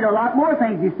I'm afraid a lot more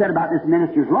things you said about this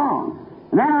minister's wrong.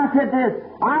 And then I said this,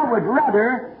 I would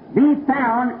rather be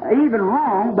found even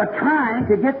wrong, but trying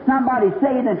to get somebody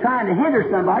saved and trying to hinder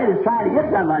somebody than trying to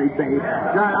get somebody saved.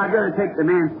 Now, I'd rather take the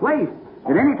man's place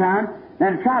at any time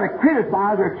than try to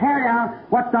criticize or tear down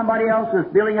what somebody else was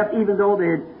building up, even though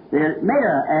they had made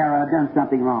an error or done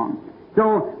something wrong.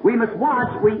 So we must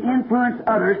watch, we influence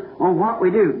others on what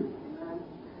we do.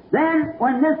 Then,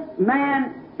 when this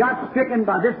man got stricken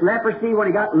by this leprosy, when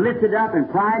he got lifted up in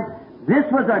pride, this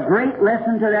was a great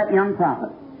lesson to that young prophet.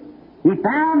 He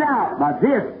found out by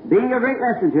this being a great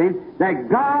lesson to him that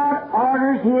God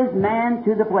orders His man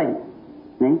to the place.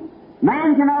 See?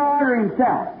 Man cannot order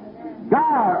himself.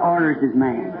 God orders His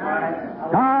man.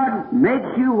 God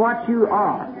makes you what you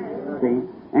are. See?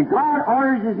 And God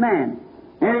orders His man.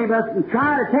 And he mustn't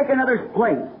try to take another's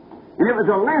place. And it was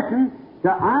a lesson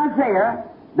to Isaiah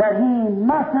that he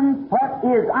mustn't put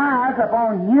his eyes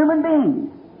upon human beings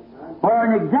for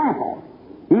an example.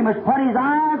 He must put his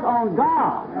eyes on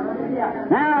God.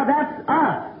 Now that's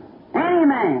us. Any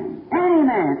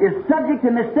man is subject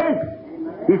to mistakes.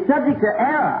 He's subject to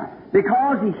error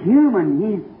because he's human.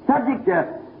 He's subject to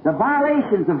the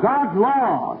violations of God's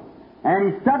laws.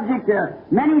 And he's subject to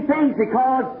many things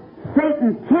because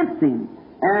Satan tempts him.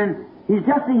 And he's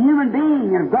just a human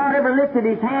being. And if God ever lifted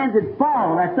His hands, it'd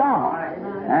fall. That's all.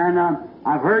 And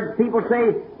I've heard people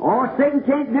say, oh, Satan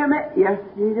can't do it. Yes,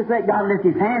 he just let God lift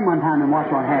His hand one time and watch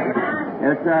what happens.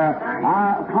 It's,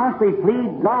 I constantly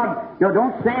plead, God,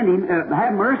 don't send him.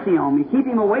 Have mercy on me. Keep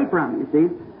him away from me, you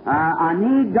see. I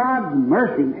need God's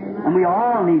mercy, and we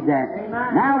all need that.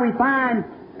 Now we find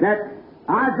that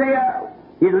Isaiah,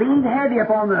 he leaned heavy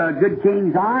upon the good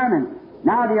king's arm, and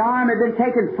now the arm had been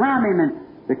taken from him, and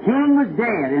the king was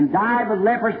dead and died with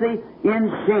leprosy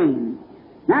in shame.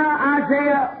 Now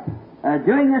Isaiah,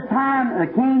 during this time,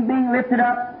 the king being lifted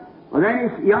up, well, then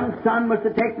his young son was to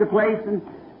take the place, and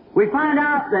we find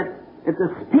out that if the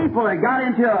people had got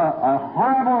into a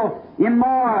horrible,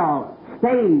 immoral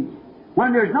stage,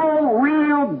 when there's no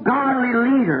real godly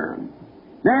leader,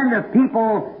 then the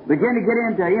people begin to get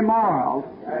into immorals.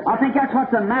 I think that's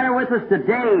what's the matter with us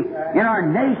today in our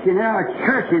nation, in our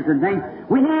churches and things.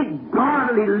 We need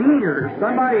godly leaders,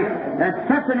 somebody that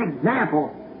sets an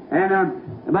example.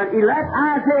 And but he let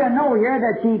Isaiah know here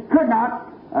that he could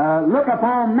not look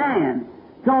upon man.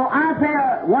 So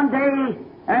Isaiah, one day,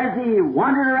 as he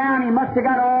wandered around, he must have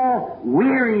got all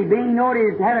weary, being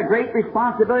noted he had a great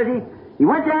responsibility. He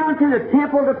went down to the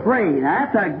temple to pray. Now,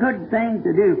 that's a good thing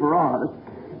to do for all of us.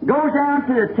 Goes down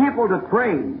to the temple to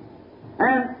pray.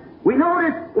 And we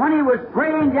notice when he was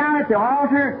praying down at the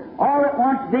altar, all at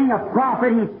once being a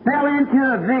prophet, he fell into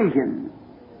a vision.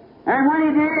 And when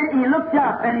he did, he looked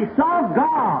up and he saw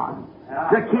God,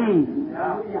 the King,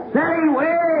 sitting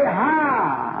way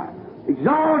high,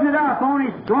 exalted up on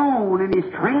His throne, and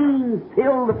His train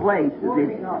filled the place.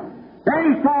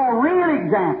 Then he saw a real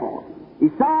example. He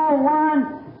saw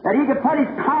one that he could put his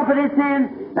confidence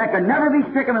in that could never be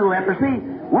stricken with leprosy,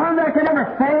 one that could never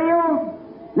fail.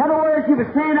 In other words, he was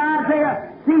saying to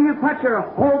Isaiah, see, you put your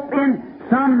hope in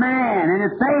some man and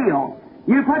it failed.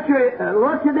 You put your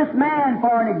look to this man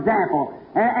for an example,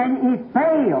 and he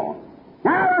failed.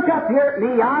 Now look up here at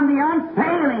me, I'm the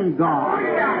unfailing God.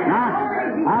 Now,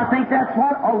 I think that's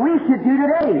what we should do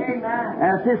today.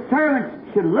 As His servants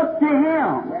should look to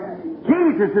Him.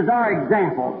 Jesus is our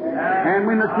example, and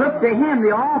we must look to Him, the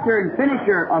author and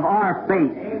finisher of our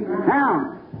faith.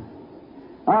 Now,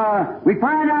 we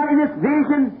find out in this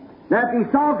vision that he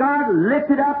saw God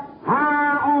lifted up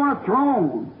high on a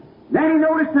throne. Then he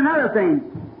noticed another thing.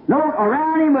 Note,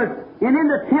 around him was, and in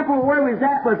the temple where he was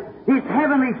at was these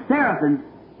heavenly seraphims.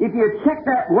 If you check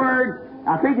that word,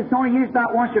 I think it's only used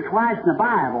about once or twice in the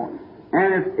Bible.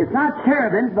 And it's not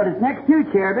cherubims, but it's next to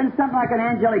cherubims, something like an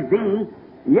angelic being.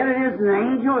 Yet it isn't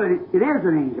an angel, it is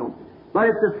an angel. But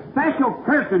it's a special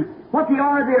person. What they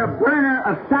are, they're a burner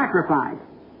of sacrifice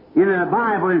in the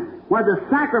Bible. And where the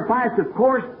sacrifice, of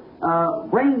course,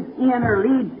 brings in or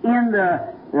leads in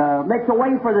makes a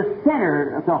way for the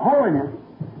sinner to holiness.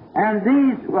 And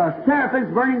these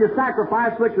seraphims burning the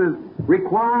sacrifice, which was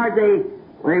required,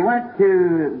 they went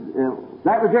to,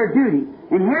 that was their duty.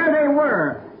 And here they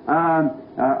were,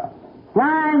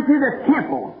 flying to the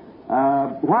temple,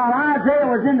 while Isaiah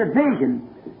was in the vision,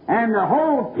 and the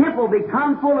whole temple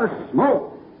become full of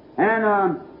smoke.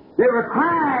 And they were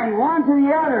crying one to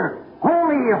the other,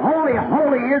 Holy, holy,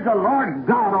 holy is the Lord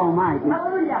God Almighty.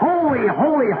 Holy,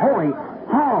 holy, holy.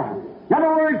 Oh. In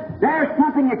other words, there's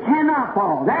something that cannot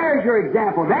fall. There's your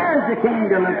example. There's the King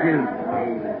to look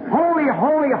to. Holy,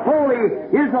 holy, holy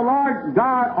is the Lord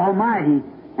God Almighty.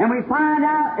 And we find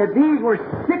out that these were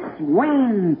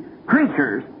six-winged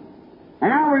creatures.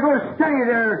 And now we're going to study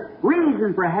their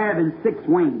reason for having six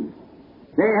wings.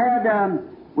 They had,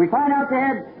 we find out they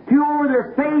had two over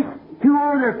their face, two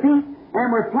over their feet,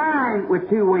 and were flying with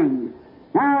two wings.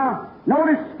 Now,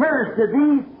 notice first that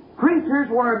these creatures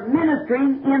were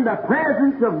ministering in the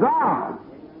presence of God.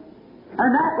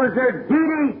 And that was their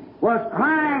duty, was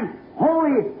crying,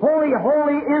 Holy, holy,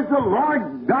 holy is the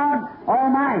Lord God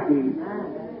Almighty.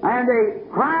 And they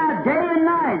cried day and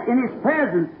night in His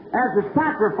presence as the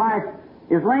sacrifice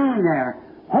is laying there.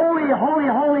 Holy, holy,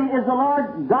 holy is the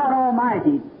Lord God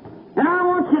Almighty. And I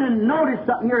want you to notice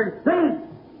something here and think.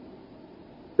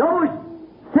 Those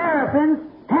seraphims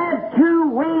had two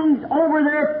wings over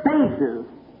their faces.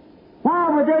 Why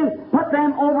would they put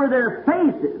them over their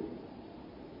faces?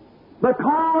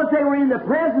 Because they were in the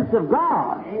presence of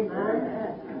God.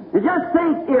 Amen. And just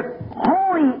think, if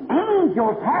holy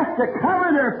angels have to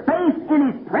cover their face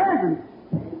in His presence,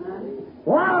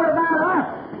 what about us?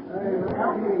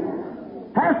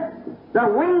 Has the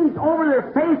wings over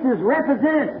their faces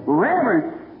represented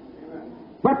reverence?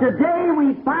 But today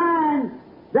we find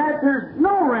that there's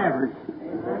no reverence.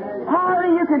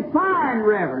 Hardly you can find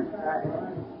reverence.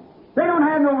 They don't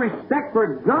have no respect for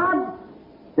God.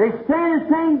 They stand and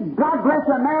sing, God bless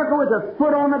America, with a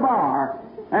foot on the bar.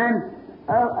 And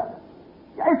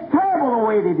it's terrible the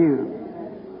way they do.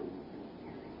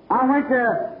 I went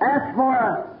to ask for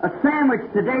a sandwich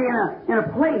today in a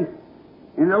place,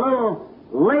 and the little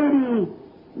lady,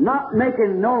 not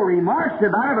making no remarks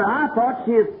about her, but I thought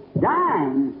she was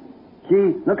dying.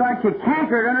 She looked like she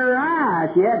cankered under her eyes.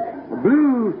 She had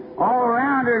blue all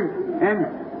around her,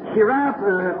 and she ran up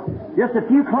just a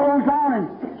few clothes on, and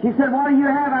she said, "What do you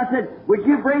have?" I said, "Would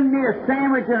you bring me a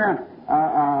sandwich and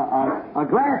a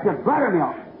glass of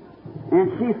buttermilk?"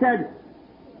 And she said,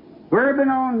 "Bourbon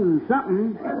on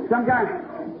something, some guy."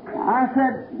 I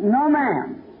said, "No,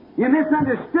 ma'am. You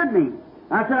misunderstood me."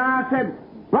 I said,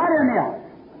 "Buttermilk."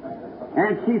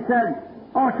 And she said,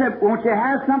 "Won't you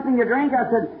have something to drink?" I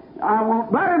said, "I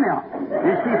want buttermilk."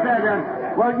 And she said,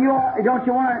 "Well, don't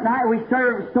you want it tonight? We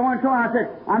serve so-and-so." I said,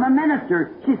 "I'm a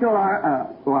minister." She said,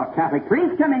 "Well, Catholic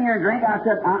priests come in here and drink." I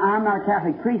said, "I'm not a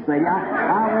Catholic priest, lady.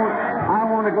 I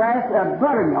want a glass of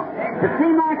buttermilk." It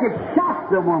seemed like it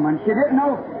shocked the woman. She didn't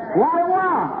know what it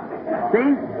was.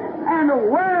 See? And the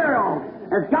world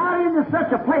has got into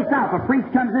such a place now. If a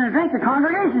priest comes in and drinks, the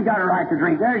congregation's got a right to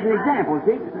drink. There's your example,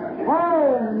 see?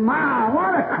 Oh, my,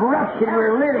 what a corruption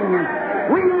we're living in.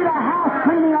 We need a house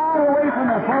cleaning all the way from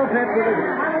the pulpit to the...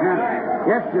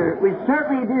 Yes, sir, we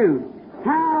certainly do.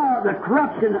 How the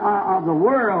corruption of the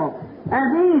world. And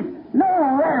these, no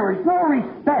reverence, no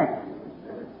respect.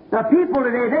 The people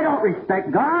today, they don't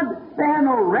respect God. They have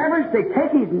no reverence. They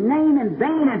take His name in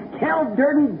vain and tell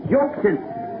dirty jokes, and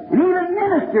even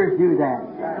ministers do that.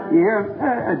 You hear,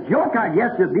 a joke, I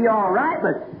guess, would be all right,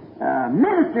 but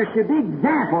ministers should be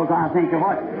examples, I think,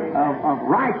 of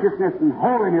righteousness and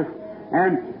holiness.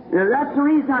 And that's the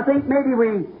reason I think maybe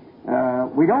we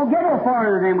don't get no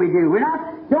farther than we do.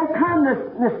 Don't come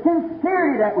the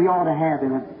sincerity that we ought to have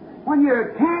in it. When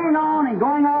you're carrying on and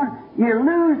going on, you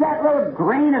lose that little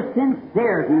grain of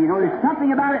sincerity. You know, there's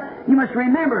something about it. You must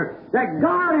remember that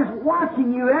God is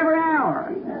watching you every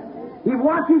hour. He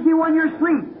watches you when you're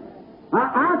asleep.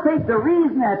 I think the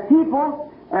reason that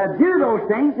people do those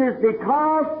things is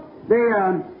because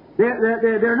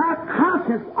they're not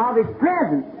conscious of His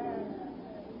presence.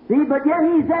 See, but yet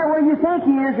He's there whether you think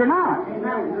He is or not.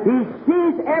 He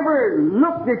sees every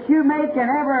look that you make and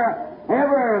every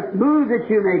every move that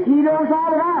you make. He knows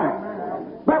all about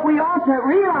it. But we ought to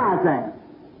realize that.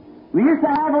 We used to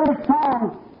have old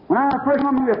songs when I was first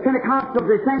among the Pentecostals.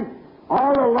 They sang,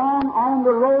 all along on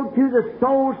the road to the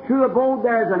soul's true abode,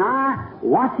 there's an eye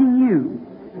watching you.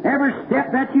 Every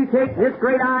step that you take, this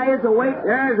great eye is awake.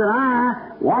 There's an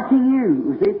eye watching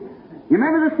you. See? You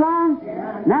remember the song?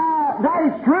 Yeah. Now, that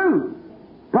is true.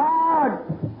 God,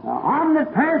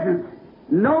 omnipresent,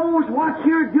 knows what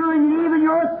you're doing, even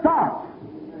your thoughts.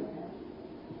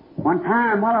 One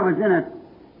time while I was in a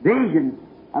vision,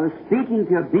 I was speaking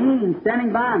to a being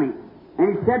standing by me.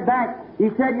 And he said back, he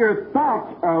said, your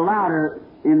thoughts are louder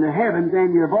in the heavens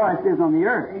than your voice is on the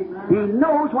earth. He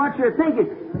knows what you're thinking.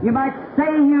 You might say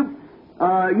you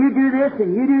do this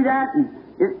and you do that,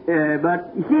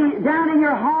 but you see, down in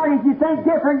your heart, if you think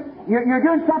different, you're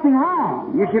doing something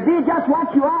wrong. You should be just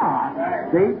what you are.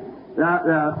 See?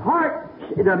 The heart,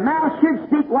 the mouth should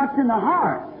speak what's in the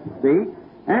heart. See?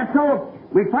 And so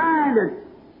we find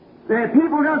that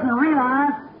people doesn't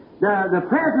realize the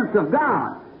presence of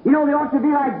God. You know, they ought to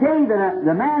be like David,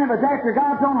 the man that was after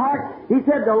God's own heart. He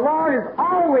said, the Lord is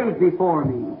always before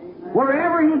me.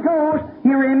 Wherever he goes, he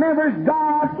remembers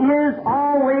God is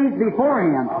always before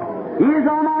him. He is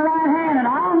on my right hand, and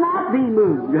I'll not be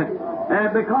moved,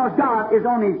 because God is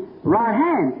on his right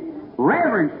hand.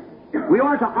 Reverence. We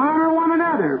ought to honor one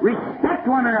another, respect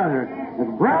one another, as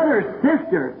brothers,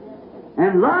 sisters,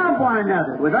 and love one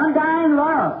another with undying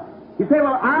love. You say,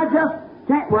 well, I just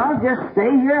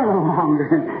stay here a little longer.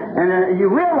 And you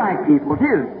will like people,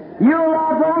 too. You'll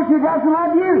love those who doesn't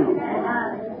love you.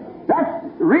 That's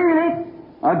really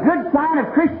a good sign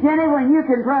of Christianity when you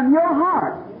can, from your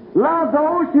heart, love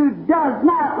those who does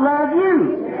not love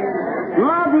you.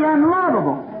 Love the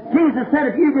unlovable. Jesus said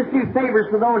if you just do favors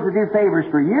for those who do favors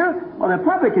for you, well, the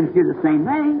publicans do the same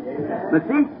thing. But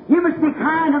see, you must be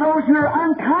kind to those who are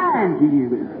unkind to you.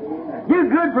 Do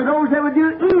good for those that would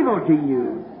do evil to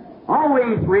you.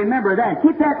 Always remember that.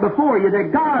 Keep that before you,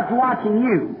 that God's watching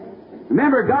you.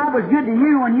 Remember, God was good to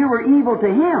you when you were evil to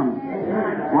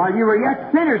Him. While you were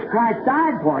yet sinners, Christ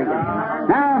died for you.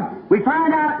 Now, we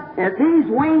find out that these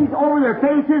wings over their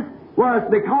faces was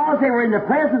because they were in the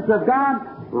presence of God,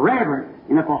 reverent.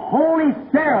 And if a holy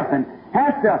seraphim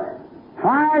has to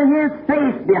hide his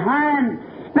face behind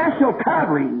special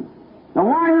covering, the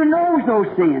one who knows no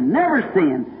sin, never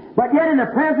sinned, but yet in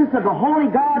the presence of the holy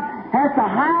God has to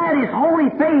hide his holy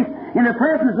face in the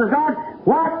presence of God,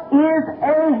 what is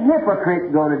a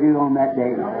hypocrite going to do on that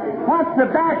day? What's the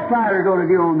backslider going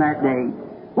to do on that day?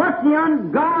 What's the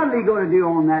ungodly going to do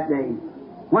on that day?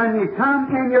 When you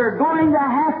come and you're going to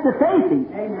have to face Him.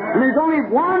 And there's only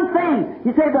one thing.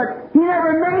 You say, but He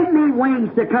never made me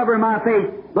wings to cover my face,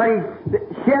 but He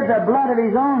shed the blood of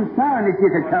His own Son that you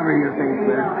could cover your face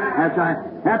with. That's right.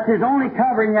 That's His only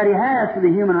covering that He has for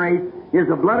the human race, is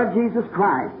the blood of Jesus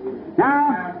Christ.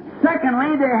 Now,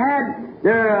 secondly, they had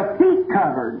their feet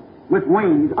covered with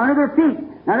wings under their feet.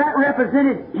 Now that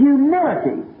represented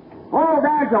humility. Oh,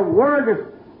 there's a word that's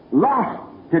lost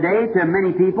today to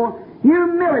many people.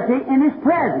 Humility in His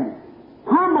presence.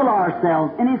 Humble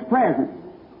ourselves in His presence.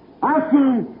 I've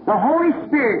seen the Holy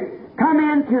Spirit come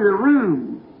into the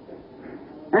room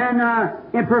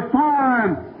and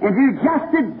perform and do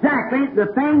just exactly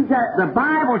the things that the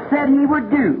Bible said He would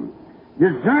do.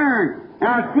 Discern. And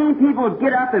I've seen people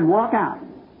get up and walk out.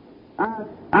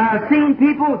 I've seen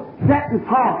people sit and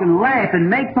talk and laugh and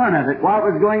make fun of it while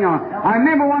it was going on. I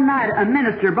remember one night a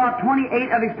minister brought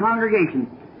 28 of his congregation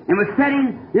and was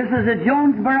sitting, this was at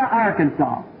Jonesboro,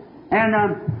 Arkansas. And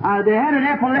they had an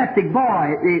epileptic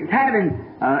boy. He's having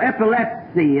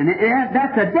epilepsy, and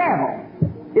that's a devil.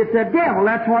 It's a devil,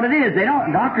 that's what it is.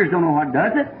 Doctors don't know what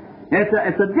does it.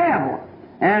 It's a devil.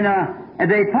 And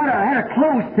they had a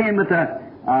clothespin with a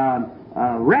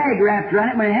rag wrapped around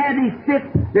it. When he had these fits,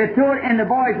 they threw it in the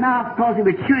boy's mouth because he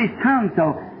would chew his tongue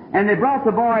so. And they brought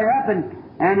the boy up,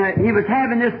 and he was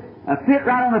having this fit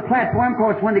right on the platform. Of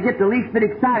course, when they get the least bit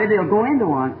excited, they'll go into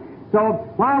one.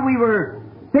 So while we were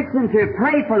fixing to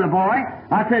pray for the boy,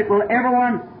 I said, well,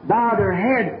 everyone bow their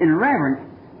heads in reverence.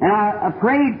 And I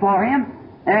prayed for him,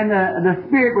 and the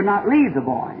Spirit would not leave the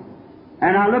boy.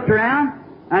 And I looked around,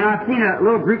 and I seen a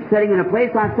little group sitting in a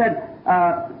place. I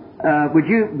said, would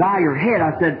you bow your head?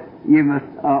 I said, you must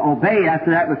obey. I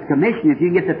said, that was commission if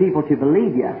you get the people to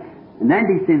believe you. And then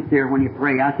be sincere when you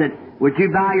pray. I said, would you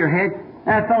bow your head?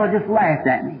 That fellow just laughed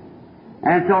at me.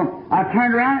 And so I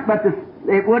turned around, but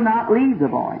it would not leave the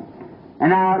boy. And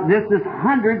now this is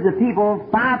hundreds of people,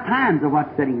 5 times of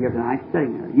what's sitting here tonight,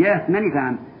 sitting there. Yes, many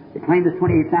times. They claimed there's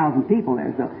 28,000 people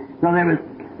there. So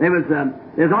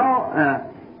there's all,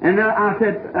 and I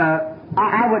said,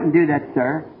 I wouldn't do that,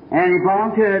 sir. and he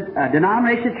belonged to a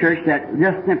denomination church that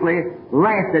just simply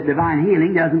laughs at divine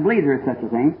healing, doesn't believe there is such a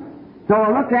thing. So I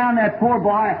looked down, that poor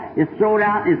boy is thrown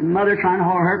out, his mother trying to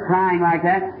hold her, crying like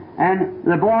that, and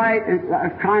the boy is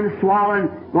trying to swallow and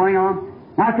going on.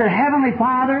 And I said, Heavenly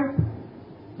Father,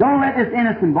 don't let this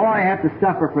innocent boy have to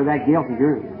suffer for that guilt of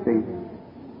yours. See?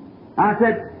 I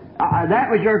said, that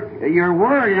was your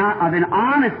word, and I've been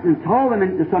honest and told them,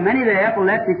 and so many of the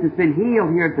epileptics has been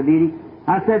healed here at the meeting.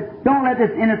 I said, don't let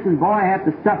this innocent boy have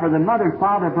to suffer. The mother and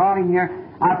father brought him here.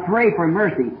 I pray for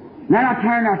mercy. And then I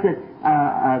turned and I said,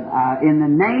 in the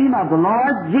name of the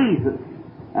Lord Jesus,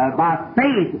 by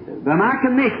faith, by my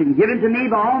commission given to me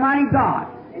by Almighty God,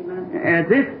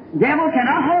 this devil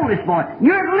cannot hold this boy.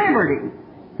 You're at liberty.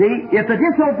 See, if the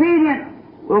disobedient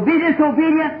will be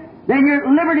disobedient, then you're at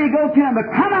liberty to go to him. But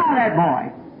come out of that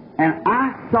boy. And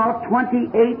I saw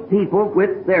 28 people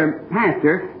with their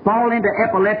pastor fall into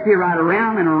epilepsy right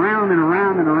around and around and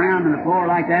around and around in the floor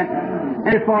like that.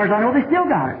 And as far as I know, they still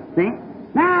got it. See?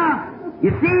 Now,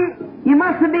 you see, you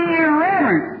mustn't be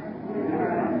irreverent.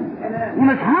 You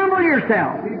must humble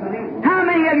yourself. How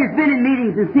many of you have been in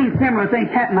meetings and seen similar things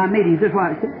happen in my meetings? This is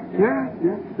why I said, sure,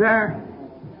 yes, sir.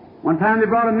 One time they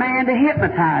brought a man to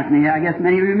hypnotize me. I guess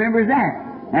many of you remember that.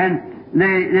 And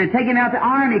they take him out to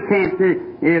army camps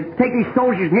to take these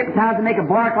soldiers and hypnotize and make a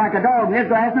bark like a dog, and they're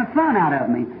going to have some fun out of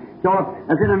me. So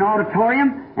I was in an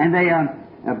auditorium, and they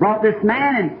brought this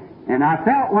man, and I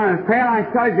felt when the prayer line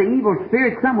started, the evil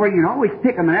spirit somewhere, you can always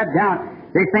pick them up down.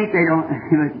 They think they don't,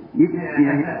 it's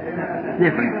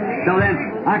different. So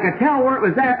then I could tell where it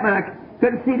was at, but I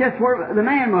couldn't see just where the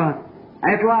man was.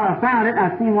 After a while I found it, and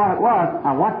I seen what it was.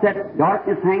 I watched that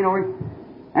darkness hanging over it,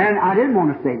 and I didn't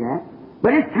want to say that.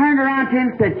 But it turned around to him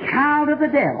and said, child of the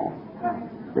devil.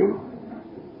 See?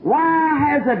 Why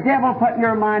has the devil put in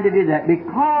your mind to do that?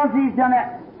 Because he's done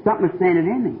that. Something's standing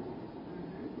in me.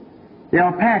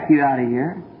 They'll pack you out of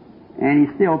here, and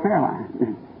he's still paralyzed.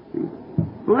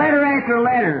 Letter after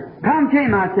letter. Come to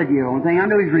him, I said. The only thing I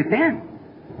know is repent.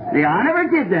 See, I never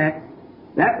did that.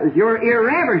 That was your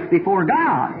irreverence before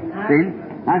God. See?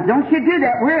 Now, don't you do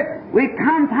that. We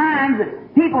come times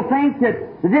that people think that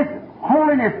this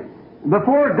holiness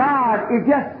before God is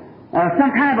just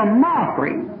some kind of a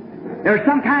mockery. There's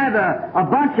some kind of a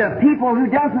bunch of people who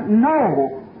doesn't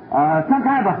know, some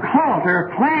kind of a cult or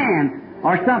a clan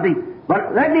or something.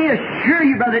 But let me assure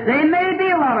you, brother, there may be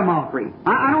a lot of mockery.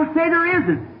 I don't say there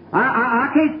isn't. I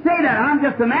can't say that. I'm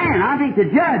just a man. I'm just a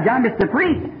judge. I'm just a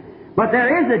priest. But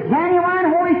there is a genuine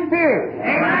Holy Spirit.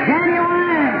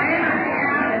 Genuine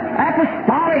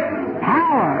apostolic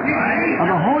power of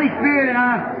the Holy Spirit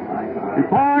in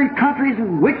foreign countries,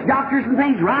 and witch doctors and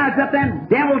things rise up and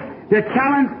devils to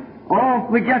challenge. Oh,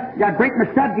 we just got breaking the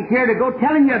subject here to go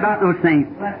telling you about those things.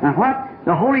 Now what?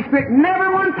 The Holy Spirit,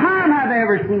 never one time have I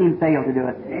ever seen Him fail to do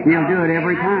it. He'll do it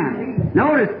every time.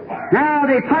 Notice, now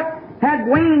they had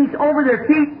wings over their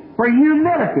feet for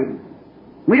humility.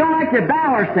 We don't like to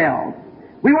bow ourselves.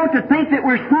 We want to think that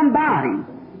we're somebody.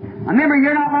 I remember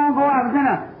here not long ago I was in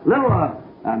a little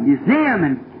museum,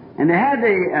 and they had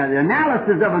the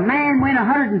analysis of a man weighing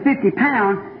 150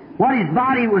 pounds, what his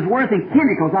body was worth in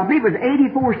chemicals. I believe it was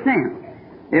 84 cents.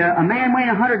 A man weighing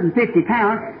 150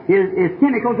 pounds, his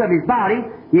chemicals of his body,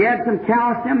 he had some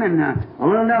calcium and a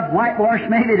little enough whitewash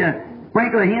maybe to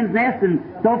sprinkle a hen's nest and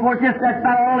so forth. Just that's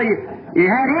about all he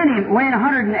had in him, weighing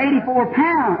 184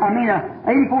 pounds.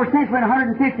 84 cents weighing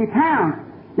 150 pounds.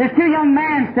 There's two young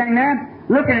men standing there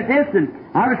looking at this, and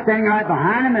I was standing right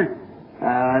behind them, and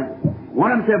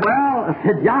one of them said, well, I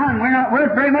said, John, we're not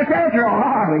worth very much after all,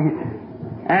 are we?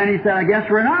 And he said, I guess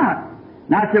we're not.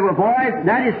 And I said, well, boys,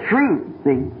 that is true.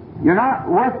 See, you're not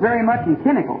worth very much in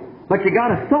chemicals, but you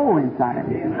got a soul inside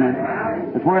of you.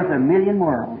 It's worth 1,000,000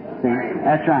 worlds. See,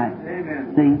 that's right.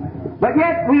 See, but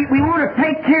yet we want to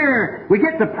take care. We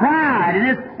get the pride, and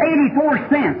it's 84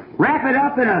 cents. Wrap it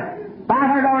up in a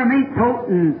 $500 meat coat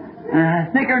and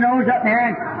stick our nose up there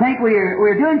and think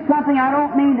we're doing something. I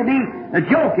don't mean to be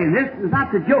joking. This is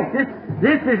not the joke.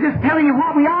 This is just telling you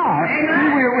what we are.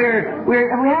 We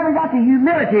haven't got the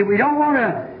humility. We don't want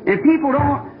to. If people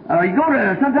don't, you go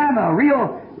to sometimes a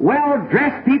real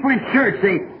well-dressed people in church.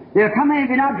 They'll come in if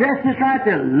you're not dressed just right.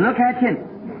 They'll look at you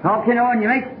and talk to you, and you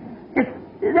make.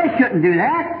 They shouldn't do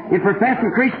that in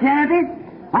professing Christianity.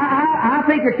 I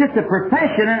think it's just a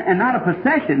profession and not a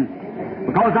possession.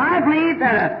 Because I believe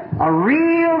that a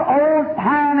real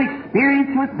old-time experience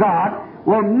with God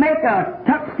will make a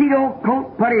tuxedo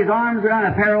coat put his arms around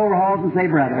a pair of overalls and say,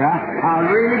 brother, I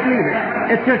really believe it.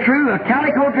 It's the truth. A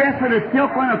calico dress with a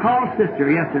silk one will call sister,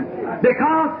 yes, sir.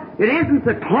 Because it isn't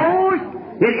the clothes,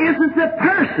 it isn't the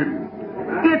person.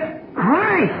 It's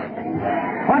Christ.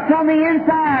 What's on the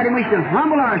inside, and we should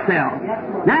humble ourselves.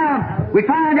 Now, we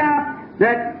find out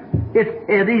that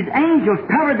these angels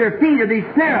covered their feet, of these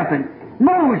seraphim.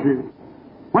 Moses,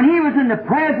 when he was in the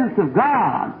presence of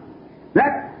God,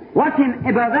 watching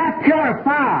about that pillar of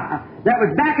fire that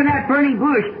was back in that burning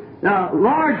bush, the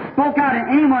Lord spoke out, and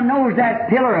anyone knows that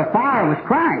pillar of fire was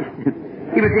Christ.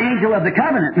 He was the angel of the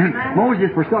covenant.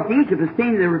 Moses forsook Egypt,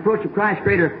 esteemed the reproach of Christ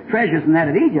greater treasures than that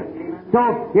of Egypt.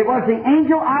 So it was the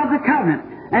angel of the covenant.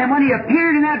 And when he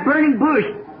appeared in that burning bush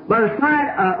by the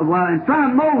side, in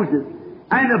front of Moses,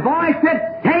 and the voice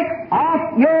said, "Take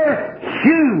off your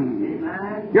shoes,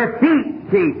 your feet,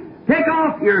 see, take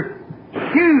off your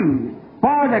shoes,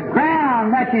 for the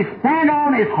ground that you stand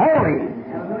on is holy."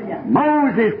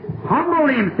 Moses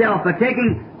humbled himself by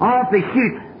taking off his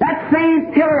shoes. That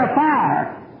same pillar of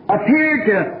fire appeared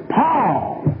to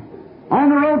Paul on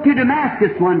the road to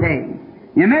Damascus one day.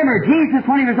 You remember Jesus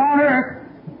when he was on earth?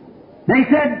 They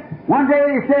said, one day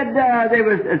they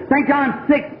was St. John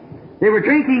 6, they were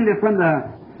drinking from the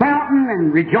fountain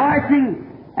and rejoicing,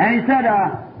 and he said,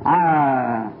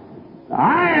 I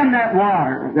am that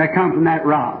water that comes from that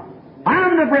rock.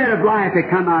 I'm the bread of life that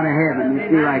come out of heaven. You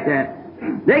see like that.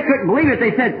 They couldn't believe it.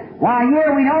 They said, "Why,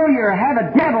 here we know you have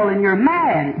a devil and you're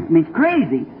mad." It means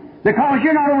crazy. Because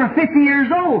you're not over 50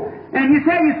 years old. And you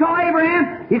said you saw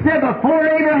Abraham. He said, "Before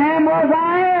Abraham was,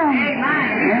 I am."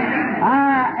 Amen.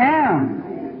 I am.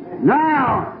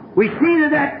 Now, we see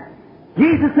that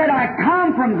Jesus said, "I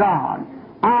come from God.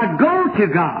 I go to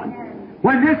God."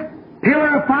 When this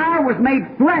pillar of fire was made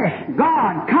flesh,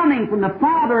 God coming from the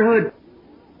fatherhood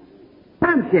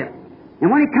sonship. And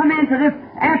when he come into this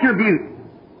attribute,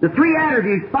 the three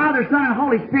attributes, Father, Son, and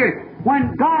Holy Spirit,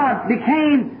 when God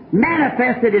became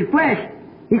manifested in flesh,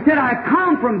 he said, "I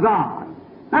come from God.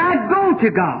 I go to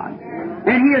God."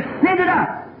 And he ascended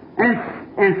up,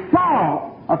 and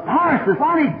Saul of Tarsus,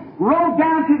 on his road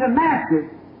down to Damascus,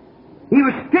 he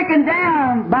was stricken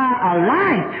down by a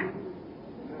light.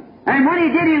 And when he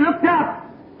did, he looked up,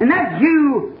 and that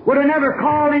Jew would have never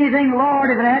called anything Lord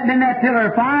if it hadn't been that pillar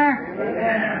of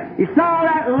fire. He saw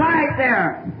that light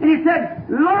there, and he said,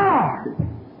 "Lord,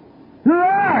 who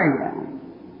are you?"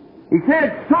 He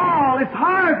said, "Saul, it's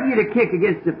hard for you to kick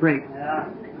against the pricks."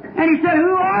 And he said,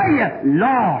 "Who are you?"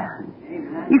 "Lord."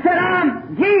 He said,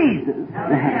 "I'm Jesus."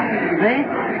 See?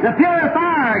 The pillar of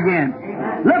fire again.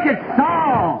 Look at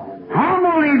Saul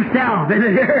humbled himself in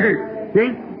the earth.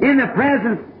 See? In the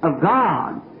presence of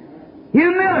God.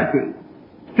 Humility.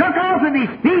 Struck off of his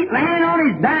feet, laying on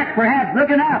his back, perhaps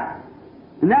looking up.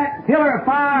 And that pillar of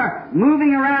fire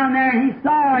moving around there, he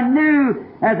saw and knew,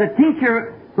 as a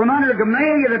teacher from under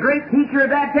Gamaliel, the great teacher of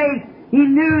that day, he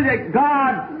knew that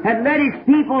God had led his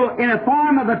people in a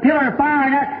form of a pillar of fire,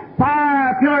 and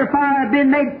that pillar of fire had been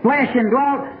made flesh and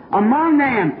dwelt among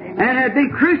them, and had been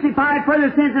crucified for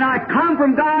their sins, and I come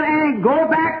from God and go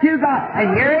back to God.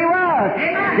 And here he was,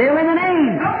 still in the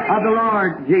name of the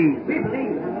Lord Jesus.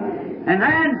 And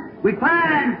then we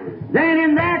find, then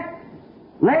in that,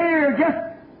 later, just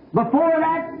before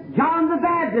that, John the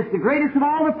Baptist, the greatest of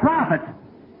all the prophets.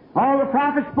 All the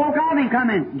prophets spoke of him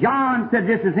coming. John said,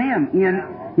 "This is him."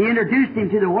 He introduced him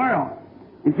to the world.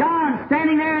 And John,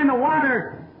 standing there in the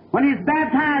water, when he's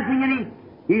baptizing, and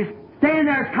he's standing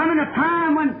there, it's coming a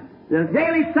time when the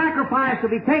daily sacrifice will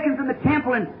be taken from the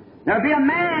temple, and there'll be a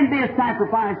man be a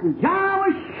sacrifice. And John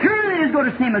was sure that he was going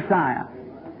to see Messiah.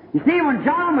 You see, when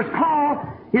John was called,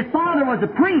 his father was a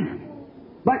priest.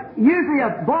 But usually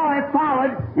a boy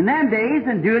followed, in them days,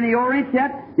 and during the Orient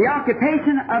yet, the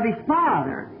occupation of his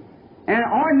father. And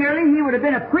ordinarily he would have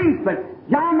been a priest, but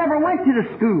John never went to the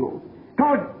school.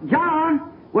 Because John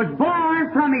was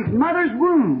born from his mother's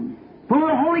womb, full of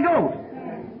the Holy Ghost.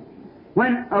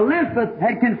 When Elizabeth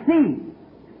had conceived,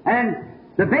 and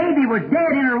the baby was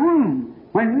dead in her womb,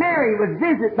 when Mary was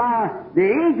visited by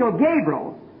the angel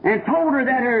Gabriel, and told her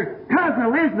that her cousin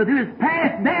Elizabeth, who was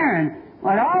past barren,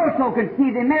 had also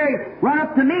conceived, and Mary run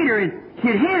up to meet her, and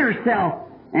she'd hid herself,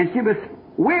 and she was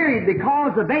worried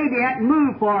because the baby hadn't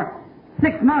moved for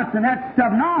 6 months, and that's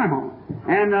subnormal.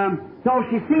 And so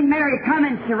she seen Mary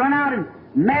coming, she run out and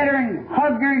met her and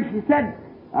hugged her, and she said,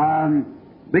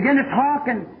 began to talk,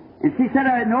 and she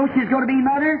said, "No, she's going to be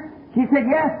mother?" She said,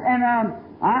 "Yes, and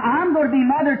I'm going to be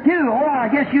mother too." "Oh, I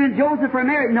guess you and Joseph are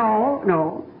married."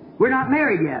 No, we're not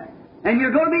married yet." "And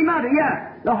you're going to be mother?" "Yeah."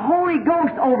 "The Holy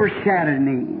Ghost overshadowed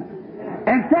me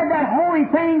and said that holy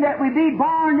thing that would be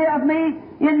born of me,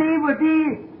 in me would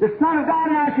be the Son of God,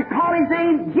 and I should call his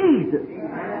name Jesus."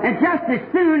 And just as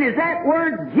soon as that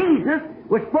word Jesus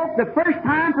was spoke the first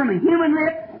time from a human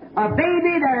lip, a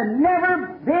baby that had never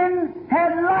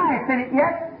had life in it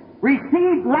yet,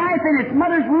 received life in its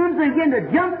mother's womb and began to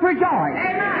jump for joy.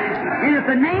 And if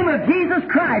the name of Jesus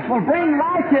Christ will bring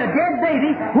life to a dead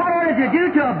baby, what ought it to do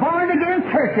to a born-again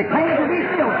church that claims to be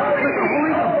filled with the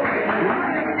Holy Ghost?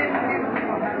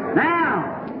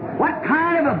 Now, what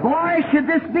kind of a boy should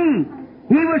this be?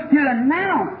 He was to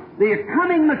announce the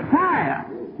coming Messiah.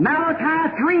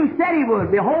 Malachi 3 said he would.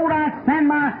 Behold, I send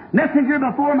my messenger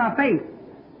before my face.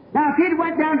 Now, if he'd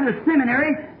went down to the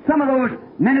seminary, some of those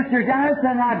ministers down there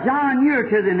said, now, John, you're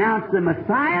to announce the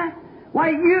Messiah.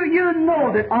 Why, you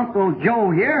know that Uncle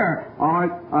Joe here, or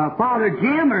Father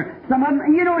Jim, or some of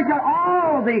them, you know, he's got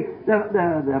all the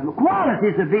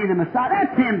qualities of being the Messiah.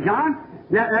 That's him, John.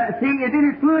 See, he'd been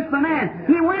influenced by man.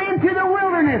 He went into the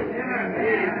wilderness.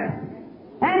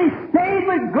 And he stayed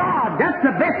with God. That's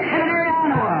the best seminary I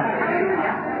know of.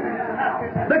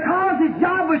 Because his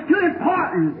job was too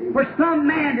important for some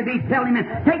man to be telling him,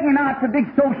 taking him out to big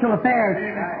social affairs.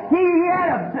 He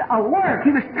had a work. He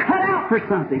was cut out for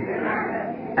something.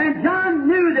 And John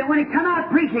knew that when he come out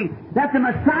preaching, that the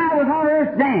Messiah was on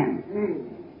earth then.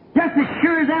 Just as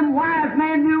sure as them wise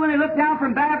men knew when they looked down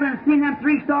from Babylon and seen them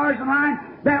 3 stars in line,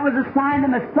 that was a sign the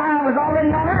Messiah was already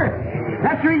on earth.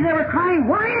 That's the reason they were crying,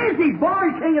 why is he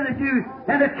born King of the Jews?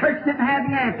 And the church didn't have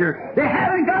the answer. They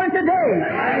haven't got it today.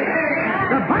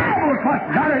 The Bible's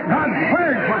what's got it. God's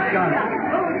Word's what's got it.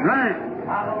 Right.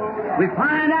 We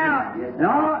find out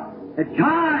that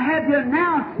John had to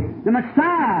announce the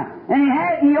Messiah. And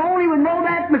he only would know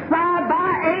that Messiah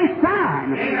by a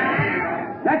sign.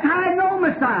 That's how I know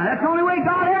Messiah. That's the only way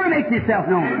God ever makes Himself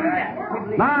known.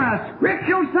 By a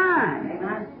scriptural sign.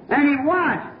 And he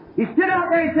watched. He stood out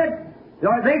there and said,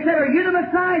 they said, are you the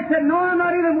Messiah? He said, no, I'm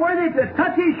not even worthy to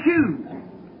touch His shoes.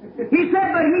 He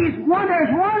said, but there's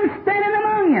one standing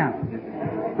among you.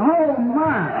 Oh,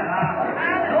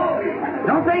 my.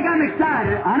 Don't think I'm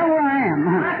excited. I know where I am.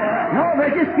 No, but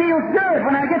it just feels good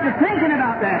when I get to thinking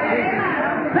about that.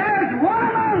 There's one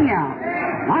among you.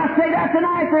 I say that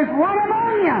tonight. There's one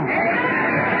among you.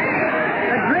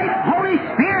 The great Holy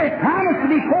Spirit promised to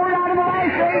be poured out in the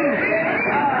last days.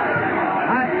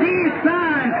 I see His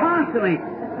sign constantly.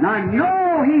 And I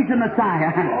know He's the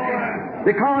Messiah.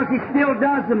 Because He still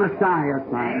does the Messiah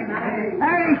sign.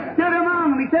 And He stood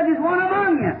among them. He said, there's one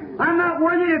among you. I'm not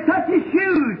worthy to touch His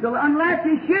shoes, to unlatch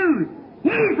His shoes.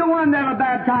 He's the one that'll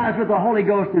baptize with the Holy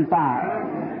Ghost and fire.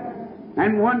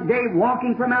 And one day,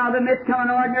 walking from out of the midst, come an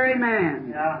ordinary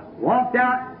man. Walked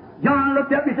out. John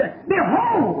looked up and said,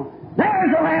 behold,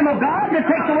 there's the Lamb of God that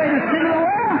takes away the sin of the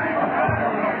world.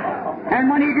 And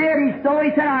when he did, he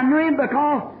said, I knew him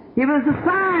because he was a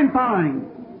sign following.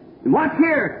 And watch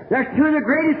here. There's 2 of the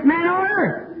greatest men on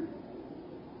earth.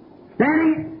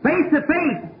 Standing face to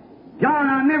face. John,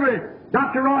 I remember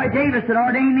Dr. Roy Davis that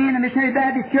ordained me in the Missionary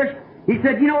Baptist Church. He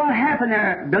said, you know what happened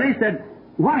there? Billy said,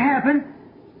 what happened?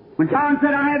 When John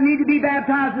said, I have need to be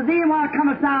baptized with thee, and why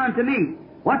comest thou unto me?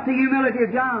 What's the humility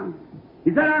of John?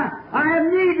 He said, I have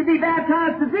need to be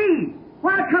baptized with thee.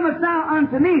 Why comest thou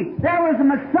unto me? There was a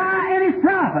Messiah and His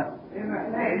prophet.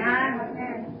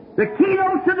 Amen. The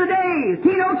keynotes of the day, the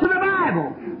keynotes of the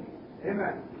Bible.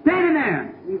 Amen. Standing there,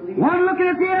 one looking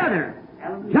at the other.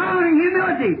 John in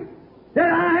humility said,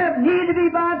 I have need to be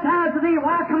baptized with thee.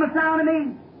 Why comest thou unto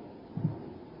me?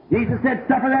 Jesus said,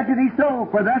 suffer that to be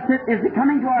so, for thus is it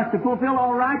coming to us to fulfill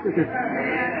all righteousness.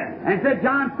 And said,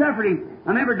 John suffered him.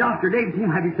 I remember Dr. Davis, he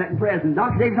might be sitting present.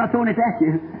 Dr. Davis not throwing it at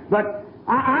you. But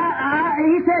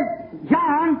he said,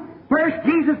 John, first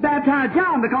Jesus baptized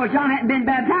John because John hadn't been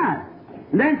baptized.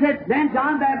 And then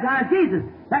John baptized Jesus.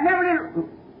 That never did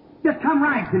just come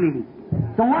right to me.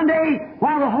 So one day,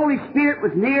 while the Holy Spirit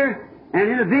was near, and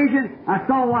in a vision, I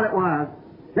saw what it was.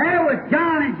 There was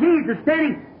John and Jesus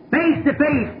standing face to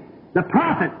face. The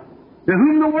prophet, to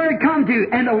whom the Word come to,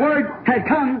 and the Word had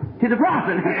come to the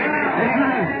prophet.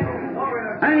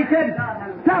 And he said,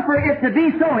 suffer it to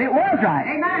be so. It was right.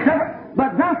 Suffer,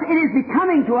 but thus it is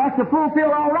becoming to us to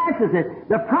fulfill all righteousness.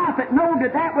 The prophet knew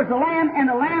that was the Lamb, and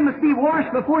the Lamb must be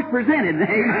washed before it's presented.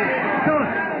 So,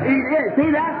 see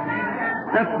that?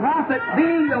 The prophet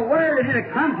being the Word, it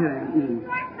had come to him.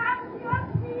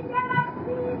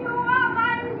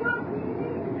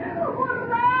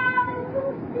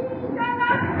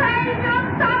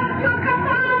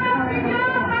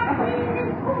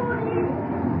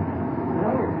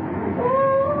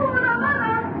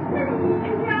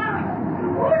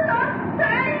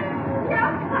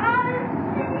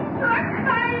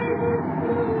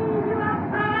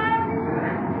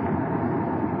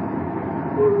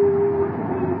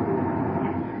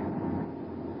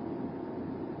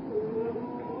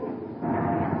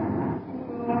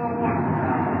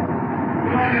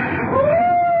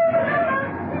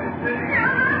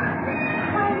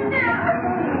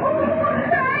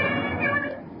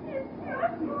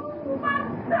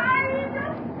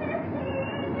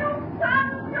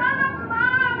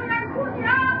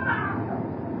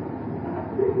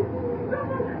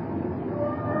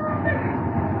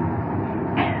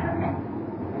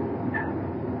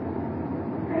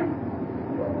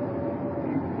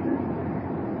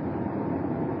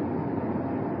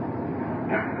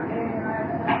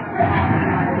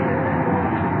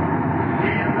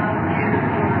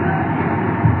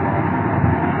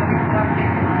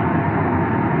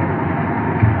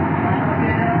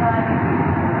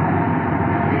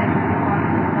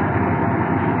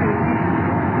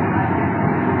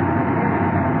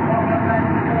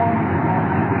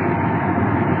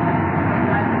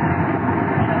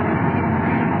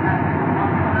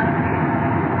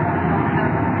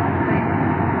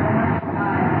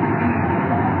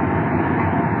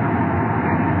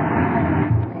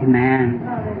 Amen.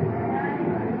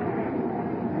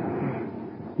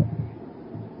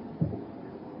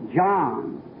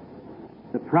 John,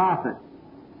 the prophet,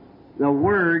 the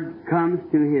Word comes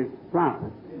to his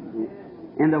prophet.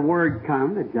 And the Word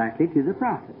comes exactly to the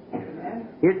prophet.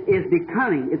 It is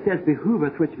becoming, it says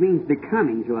behooveth, which means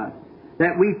becoming to us,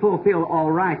 that we fulfill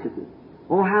all righteousness.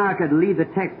 Oh, how I could leave the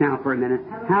text now for a minute.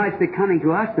 How it's becoming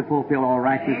to us to fulfill all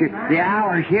righteousness. The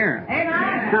hour's here.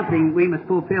 Something we must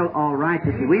fulfill all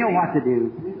righteousness. We know what to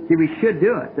do. See, we should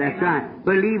do it. That's right.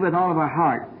 Believe with all of our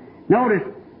heart. Notice,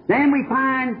 then we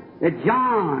find that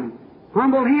John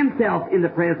humbled himself in the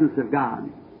presence of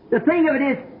God. The thing of it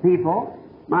is, people,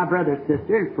 my brother,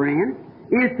 sister, and friend,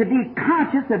 is to be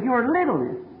conscious of your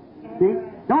littleness. See?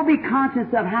 Don't be conscious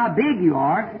of how big you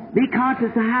are. Be conscious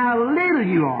of how little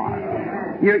you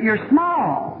are. You're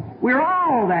small. We're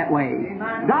all that way.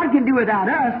 God can do without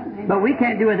us, but we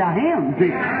can't do without Him.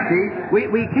 See?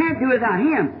 We can't do without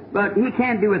Him, but He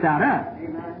can do without us.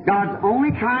 God's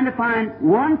only trying to find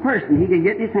one person He can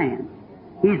get in His hand.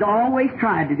 He's always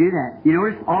tried to do that. You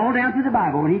notice all down through the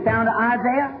Bible. When He found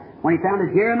Isaiah, when He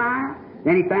found Jeremiah,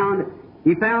 then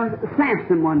He found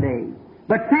Samson one day.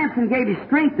 But Samson gave his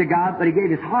strength to God, but he gave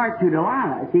his heart to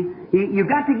Delilah. See, you've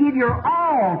got to give your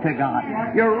all to God.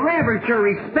 Your reverence, your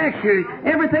respect,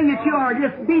 everything that you are,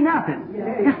 just be nothing.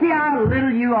 Just see how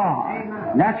little you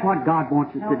are. That's what God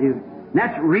wants us to do.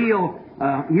 That's real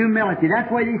humility.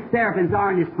 That's why these seraphims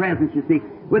are in His presence, you see,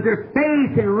 with their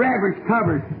face in reverence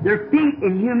covered, their feet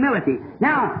in humility.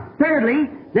 Now, thirdly,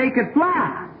 they could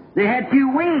fly. They had 2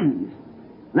 wings.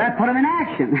 That put them in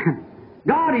action.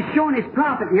 God is showing His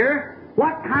prophet here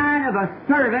what kind of a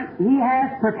servant He has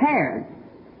prepared.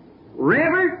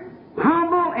 Reverent,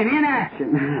 humble, and in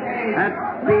action.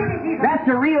 That's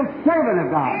a real servant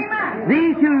of God.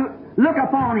 These who look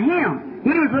upon Him. He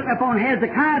was looking upon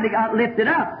Hezekiah that got lifted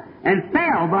up and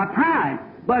fell by pride.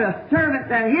 But a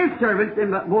servant, his servants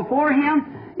before him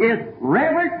is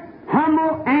reverent,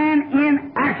 humble, and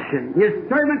in action. His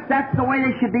servants, that's the way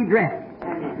they should be dressed.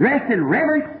 Dressed in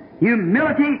reverence,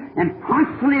 humility, and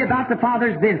constantly about the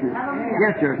Father's business.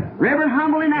 Yes, sir. Reverent,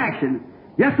 humble, in action.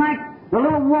 Just like the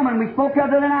little woman we spoke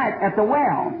of the other night at the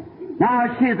well.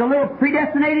 Now, she has a little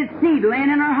predestinated seed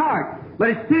laying in her heart. But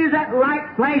as soon as that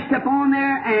light flashed upon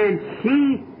there and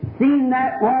she seen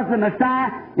that was the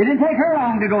Messiah, it didn't take her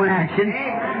long to go in action.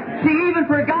 She even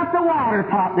forgot the water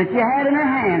pot that she had in her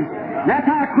hand. That's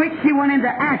how quick she went into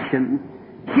action.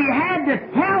 She had to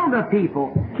tell the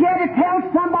people. She had to tell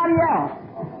somebody else.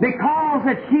 Because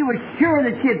that she was sure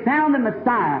that she had found the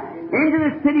Messiah. Into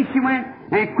the city she went,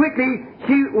 and quickly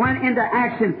she went into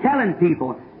action telling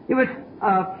people. It was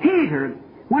Peter,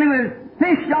 when he was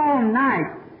fished all night,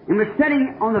 and was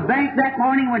sitting on the bank that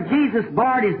morning when Jesus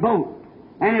barred his boat.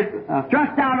 And it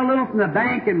thrust out a little from the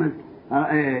bank and was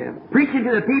preaching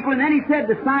to the people. And then he said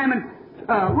to Simon,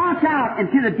 launch out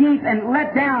into the deep and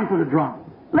let down to the drop.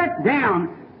 Let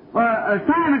down.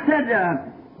 Simon said,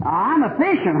 I'm a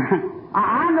fisherman.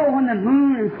 I know when the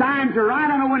moon and signs are right.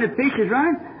 I know when the fish is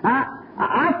running.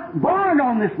 I've born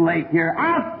on this lake here.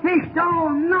 I've fished all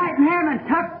night and haven't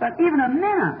touched even a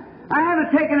minute. I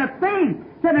haven't taken a thing.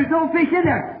 Said there's no fish in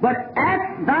there. But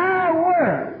at Thy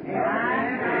word.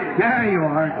 There you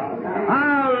are.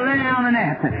 I'll lay down the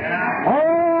net.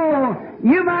 Oh,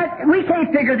 we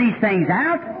can't figure these things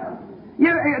out.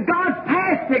 God's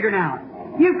past figuring out.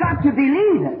 You've got to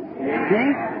believe it.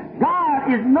 See?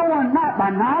 God is known not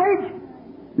by knowledge,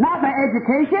 not by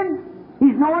education.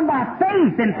 He's known by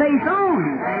faith and faith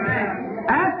only.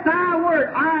 At Thy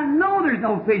word, I know there's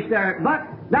no fish there, but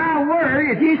Thy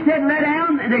word, if you said let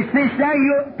down, there's fish there,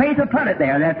 your faith will put it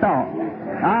there, that's all.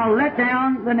 I'll let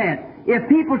down the net. If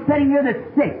people sitting here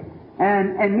that's sick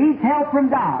and needs help from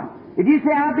God, if you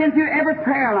say, I've been through every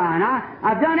prayer line,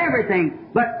 I've done everything,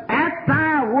 but at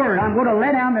Thy word, I'm going to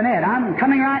let down the net. I'm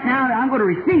coming right now, and I'm going to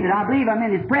receive it. I believe I'm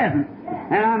in His presence.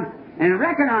 And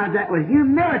recognize that with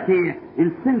humility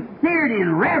and sincerity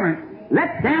and reverence,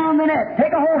 let down the net.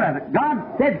 Take a hold of it.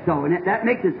 God said so, and that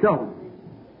makes it so.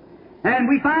 And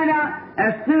we find out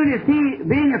as soon as he,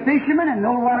 being a fisherman and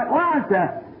knowing what it was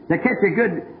to catch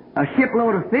a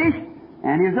shipload of fish,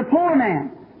 and he was a poor man.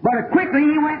 But quickly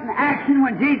he went in action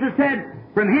when Jesus said,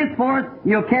 from henceforth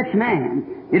you'll catch man.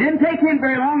 It didn't take him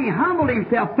very long. He humbled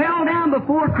himself, fell down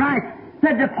before Christ,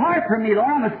 said, depart from me, Lord,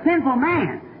 I'm a sinful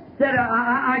man. Said,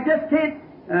 I just can't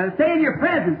stay in your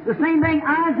presence. The same thing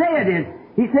Isaiah did.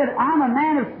 He said, I'm a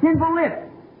man of sinful lips.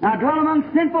 I dwell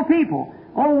among sinful people.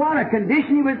 Oh, what a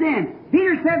condition he was in.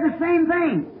 Peter said the same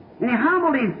thing. And he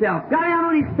humbled himself, got down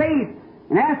on his face,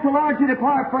 and asked the Lord to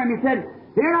depart from him. He said,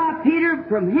 fear not, Peter,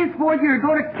 from henceforth you're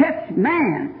going to catch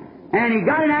man. And he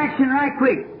got in action right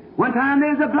quick. One time there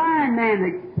was a blind man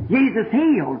that Jesus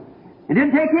healed. It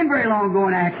didn't take him very long to go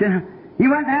in action. He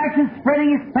went in action,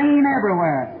 spreading his fame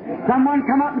everywhere. Someone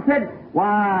come up and said,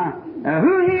 "Why,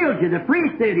 who healed you?" The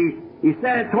priest did. He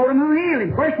said, told him who healed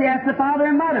him. First he asked the father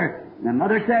and mother. And the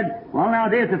mother said, "Well, now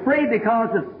they was afraid because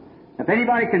if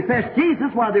anybody confessed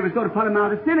Jesus, well, they was going to put him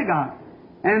out of synagogue."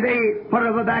 And they put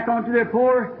it back onto their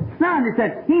poor son. They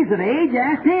said, "He's of age,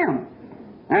 ask him."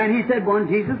 And he said, "One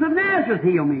Jesus of Nazareth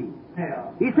heal me."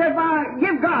 He said, "Well,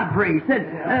 give God praise." He said,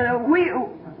 we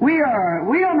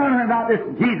don't know nothing about this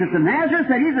Jesus of Nazareth."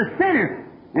 Said, "He's a sinner.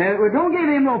 Don't give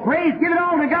him no praise. Give it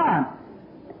all to God.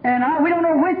 And we don't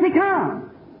know whence he comes."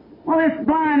 Well, this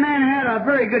blind man had a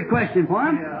very good question for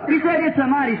him. He said, "It's a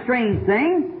mighty strange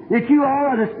thing that you all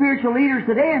are the spiritual leaders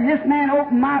today, and this man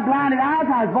opened my blinded eyes.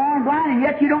 I was born blind, and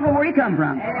yet you don't know where he come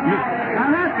from." Now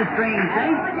that's a strange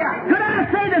thing. Could I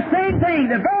say the same thing?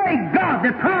 The very God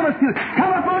that promised to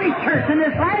come upon His church in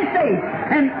this last day,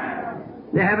 and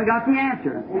they haven't got the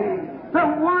answer. The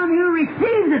one who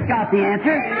receives it's got the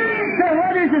answer. So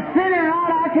whether it's a sinner or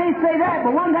not, I can't say that.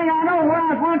 But one thing I know, where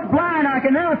I was once blind, I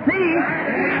can now see.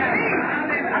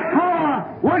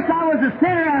 Once I was a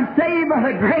sinner, I'm saved by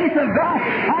the grace of God.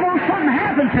 I know something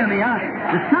happened to me.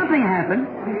 Something happened.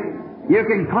 You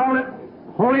can call it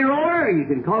holy roller, or you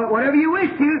can call it whatever you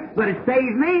wish to, but it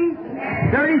saved me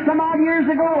 30-some-odd years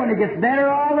ago, and it gets better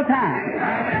all the time.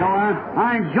 So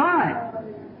I enjoy it.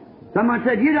 Someone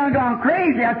said, "You done gone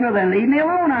crazy." I said, "Well, then leave me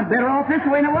alone. I'm better off this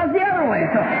way than I was the other way.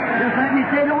 So just let me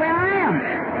stay the way I am.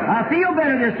 I feel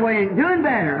better this way and doing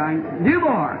better. I do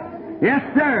more." Yes,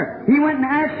 sir. He went in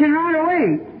action right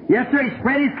away. Yes, sir. He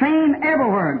spread his fame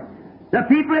everywhere. The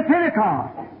people at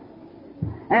Pentecost,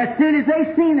 as soon as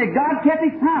they seen that God kept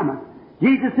His promise,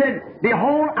 Jesus said,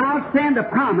 "Behold, I'll send the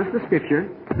promise," the Scripture,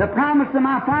 "the promise of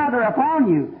my Father upon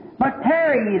you. But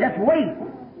tarry ye," that's wait.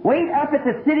 "Wait up at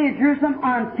the city of Jerusalem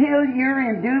until you're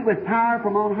endued with power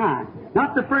from on high."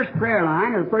 Not the first prayer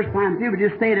line or the first time through, but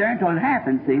just stay there until it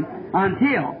happens, see?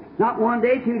 Until. Not 1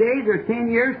 day, 2 days, or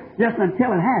 10 years, just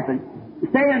until it happens.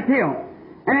 Stay until.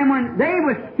 And when they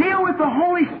were filled with the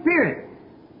Holy Spirit,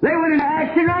 they went into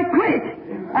action right quick.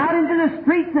 Out into the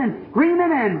streets and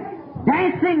screaming and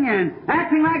dancing and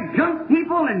acting like drunk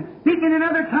people and speaking in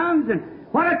other tongues and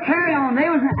what a carry-on. They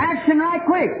was in action right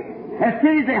quick. As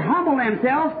soon as they humbled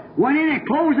themselves, went in and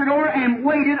closed the door and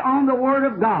waited on the Word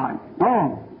of God.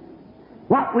 Oh,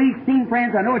 what we've seen,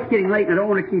 friends, I know it's getting late and I don't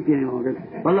want to keep you any longer,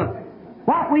 but look,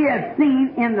 what we have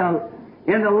seen in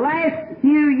the last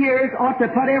few years ought to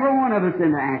put every one of us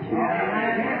into action.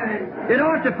 It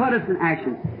ought to put us in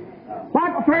action.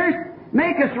 What first?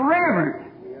 Make us reverent,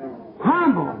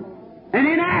 humble, and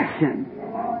in action,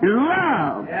 and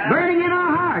love, burning in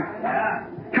our hearts,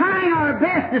 trying our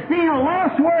best to see in a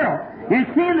lost world and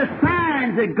seeing the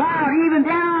signs that God, even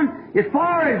down as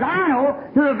far as I know,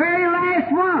 to the very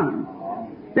last one,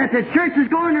 that the church is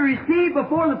going to receive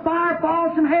before the fire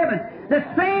falls from heaven. The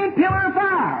same pillar of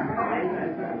fire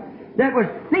that was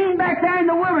seen back there in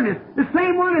the wilderness, the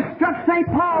same one that struck St.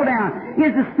 Paul down,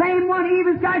 is the same one he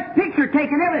even got his picture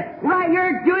taken of it. Right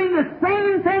here doing the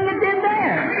same thing it did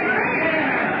there.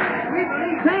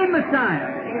 Same Messiah.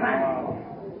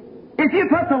 If you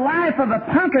put the life of a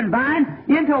pumpkin vine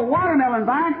into a watermelon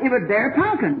vine, it would bear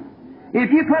pumpkins.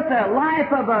 If you put the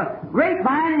life of a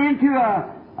grapevine into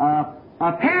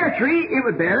a pear tree, it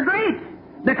would bear grapes,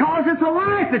 because it's a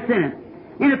life that's in it.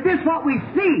 And if this is what we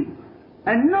see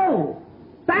and know,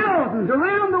 thousands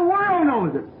around the world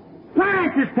knows it.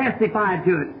 Science has testified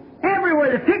to it.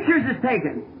 Everywhere the pictures is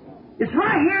taken. It's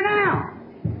right here now.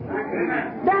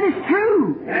 That is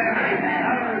true.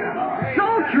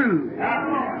 So true.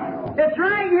 It's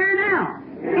right here now.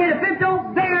 And if it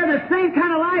don't bear the same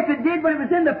kind of life it did when it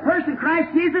was in the person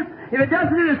Christ Jesus, if it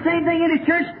doesn't do the same thing in His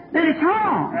church, then it's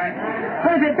wrong.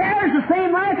 But if it bears the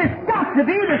same life, it's got to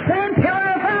be the same pillar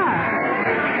of fire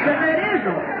that it is.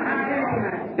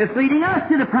 It's leading us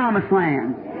to the promised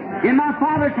land. In my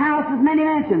Father's house is many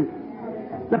mansions.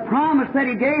 The promise that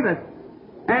He gave us.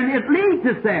 And it leads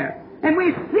us there. And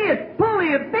we see it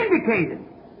fully vindicated.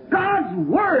 God's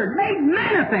Word made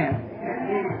manifest.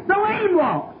 The lame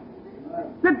walk.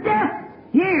 The deaf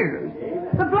hears.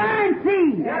 The blind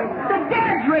sees. The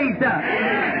dead's raised up.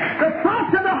 The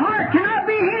thoughts of the heart cannot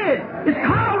be hid. It's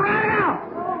called right out.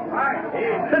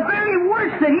 The very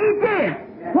works that He did.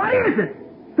 What is it?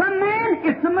 The man,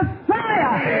 it's the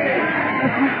Messiah.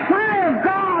 It's the Messiah of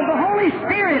God, the Holy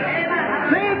Spirit.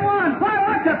 Same one. Why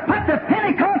ought to put the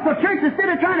Pentecostal church, instead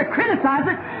of trying to criticize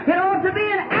it, it ought to be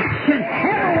in action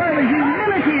everywhere with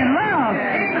humility and love,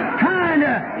 trying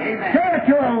to say it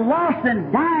to a lost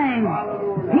and dying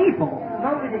people.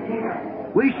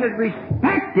 We should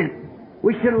respect it.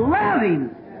 We should love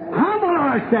Him. Humble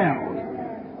ourselves.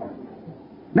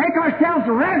 Make ourselves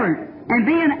reverent and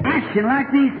be in action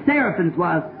like these seraphims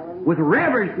was, with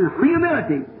reverence and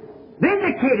humility.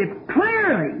 Vindicated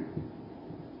clearly.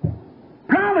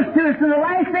 Promised to us in the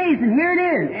last days, and here it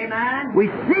is. Amen. We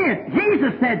see it.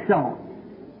 Jesus said so.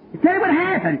 He said it would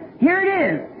happen. Here it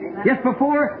is. Amen. Just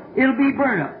before it'll be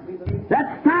burned up.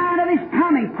 That sign of His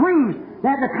coming proves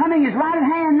that the coming is right at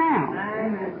hand now.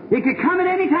 Amen. It could come at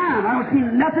any time. I don't see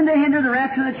nothing to hinder the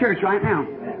rapture of the church right now.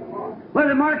 Well,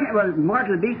 the mark of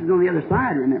the beast is on the other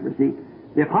side, remember, see?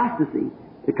 The apostasy.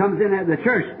 It comes in at the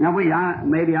church. Now,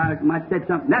 maybe I might have said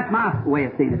something. That's my way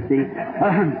of seeing it, see?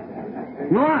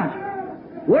 Watch.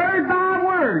 Word by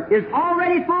word is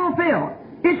already fulfilled.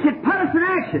 It should put us in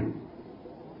action.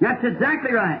 That's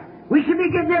exactly right. We should be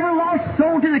getting every lost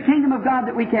soul to the kingdom of God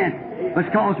that we can.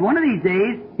 Because one of these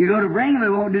days, you go to bring them, it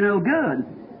won't do no good.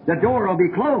 The door will be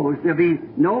closed. There'll be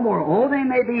no more. Oh, they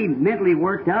may be mentally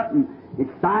worked up and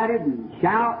excited and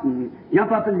shout and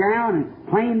jump up and down and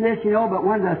claim this, but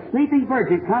when the sleeping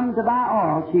virgin comes to buy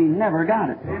oil, she never got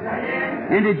it.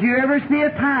 And did you ever see a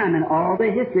time in all the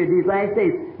history of these last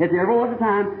days, if there ever was a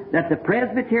time that the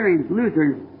Presbyterians,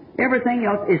 Lutherans, everything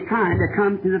else is trying to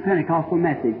come to the Pentecostal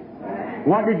message?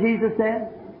 What did Jesus say?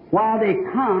 While they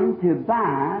come to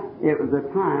buy, it was a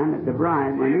time that the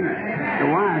bride went in. The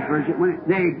wise virgin went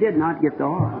in. They did not get the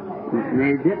oil.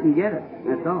 They didn't get it.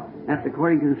 That's all. That's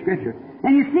according to the Scripture.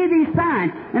 And you see these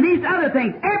signs and these other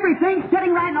things. Everything's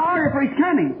sitting right in order for His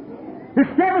coming. The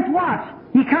seventh watch,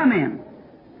 He come in.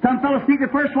 Some fellows speak the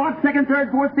first watch, second,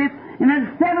 third, fourth, fifth, and then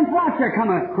the seventh watch there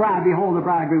come a cry, behold the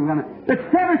bridegroom coming. The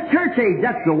seventh church age,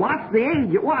 that's the watch, the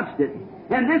age that watched it.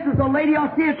 And this is the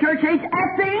Laodicea church age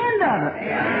at the end of it.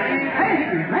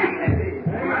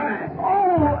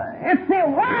 Oh, it's the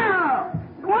wow!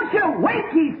 Once you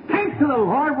wake, ye thanks to the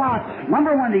Lord. Watch.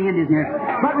 Remember when the end is near.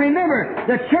 But remember,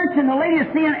 the church in the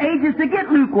Laodicean age is to get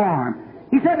lukewarm.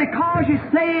 He said, because you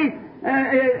say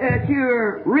that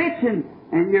you're rich and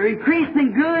you're increased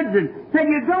in goods, and said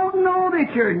you don't know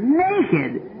that you're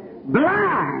naked,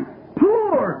 blind,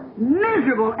 poor,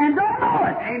 miserable, and don't know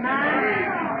it.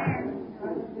 Amen.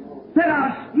 Said,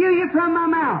 I'll spew you from my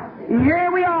mouth. And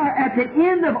here we are at the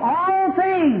end of all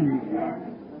things.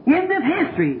 End of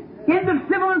history. End of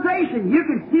civilization. You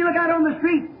can see, look out on the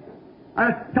street. I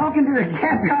was talking to the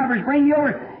cab drivers, bring you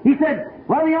over. He said,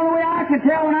 well, the only way I can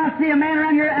tell when I see a man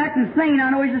around here acting sane,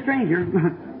 I know he's a stranger.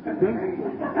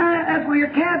 That's why your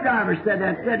cab driver said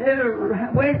that. Said,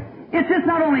 it's just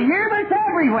not only here, but it's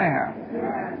everywhere.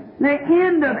 The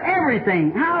end of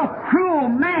everything. How cruel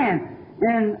man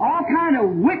and all kind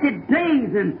of wicked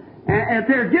things and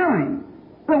they're doing.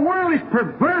 The world is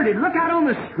perverted. Look out on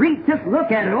the street. Just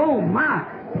look at it. Oh, my.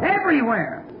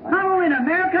 Everywhere. Not only in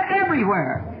America,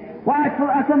 everywhere. Why,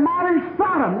 it's a modern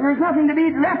Sodom. There's nothing to be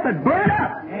left but burn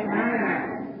up.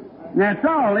 Amen. That's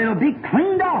all. It'll be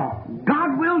cleaned off.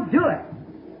 God will do it.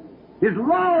 His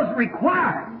laws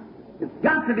require it. It's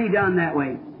got to be done that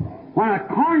way. When a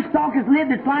corn stalk has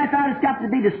lived its life out, it's got to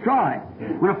be destroyed.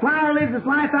 When a flower lives its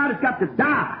life out, it's got to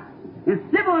die. And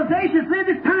civilization's lived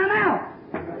its time out.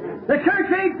 The church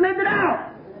age lived it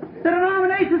out. The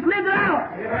denominations lived it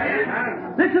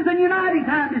out. This is a uniting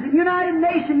time. This is a united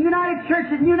nation, united church,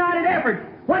 and united effort.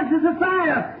 What's this a sign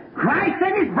of? Christ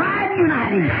and His bride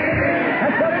uniting.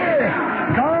 That's what it is.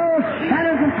 It's all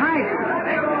shadows and types.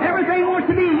 Everything wants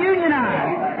to be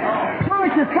unionized. So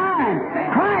it's a sign.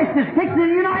 Christ is fixing to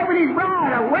unite with His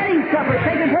bride. A wedding supper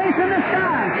taking place in the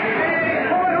sky.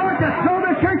 Oh, it ought to throw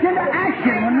the church into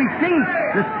action when we see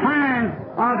the signs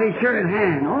of His sure at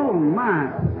hand. Oh, my.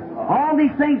 All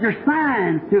these things are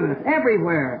signs to us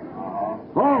everywhere.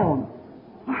 Oh,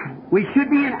 we should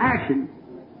be in action.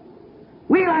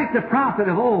 We like the prophet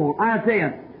of old,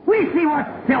 Isaiah. We see what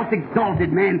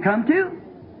self-exalted men come to.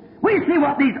 We see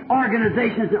what these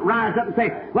organizations that rise up and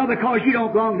say, well, because you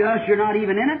don't belong to us, you're not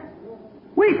even in it.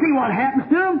 We see what happens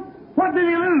to them. What do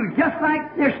they lose? Just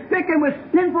like they're stricken with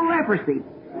sinful leprosy,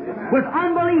 with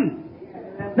unbelief.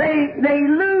 They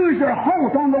lose their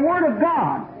hold on the Word of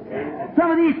God.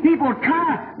 Some of these people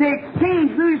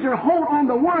lose their hold on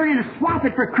the Word and swap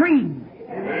it for creeds.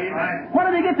 What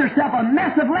do they get themselves? A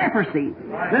mess of leprosy.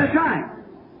 That's right.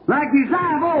 Like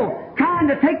Uzziah of old, trying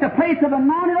to take the place of a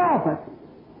mounted office.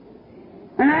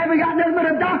 And I haven't got nothing but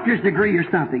a doctor's degree or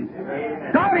something.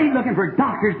 God ain't looking for a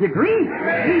doctor's degree.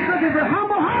 He's looking for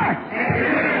humble hearts.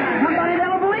 Somebody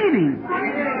that'll believe Him.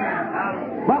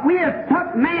 But we have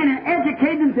took man and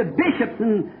educated him to bishops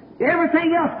and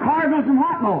everything else, cardinals and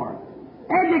what more.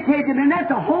 Educated him, and that's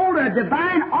to hold a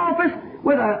divine office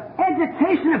with an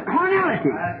education of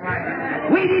carnality.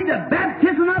 We need the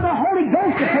baptism of the Holy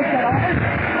Ghost to take that office.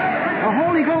 The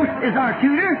Holy Ghost is our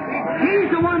tutor.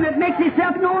 He's the one that makes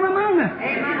Himself known among us.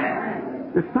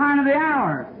 The sign of the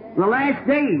hour, the last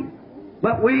days.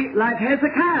 But we, like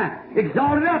Hezekiah,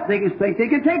 exalted up. They can think they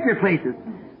can take their places.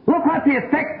 Look what the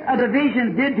effect of the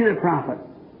vision did to the prophet.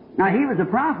 Now, he was a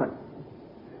prophet.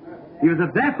 He was a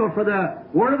vessel for the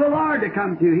word of the Lord to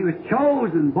come to. He was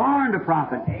chosen, born a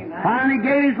prophet. Finally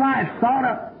gave his life, sawed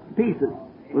up to pieces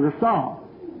with a saw.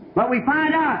 But we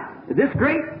find out that this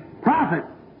great prophet,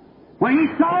 when he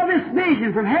saw this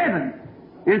vision from heaven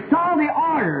and saw the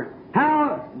order,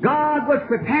 how God was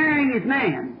preparing His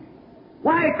man,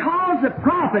 why, it caused the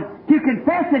prophet to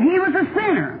confess that he was a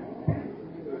sinner.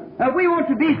 We want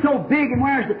to be so big and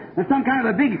wear some kind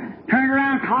of a big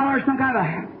turnaround collar, some kind of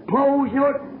a clothes, you know,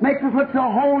 it makes us look so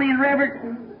holy and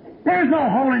reverent. There's no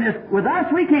holiness with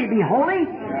us. We can't be holy.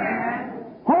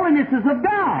 Holiness is of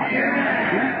God.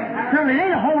 Certainly it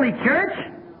ain't a holy church,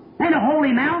 ain't a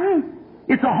holy mountain.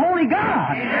 It's a holy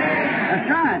God. That's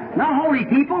right. Not holy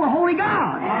people, a holy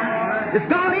God. It's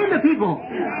God in the people.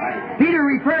 Peter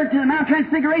referred to the Mount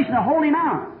Transfiguration, a holy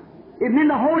mountain. It meant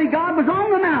the holy God was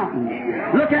on the mountain.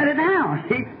 Look at it now,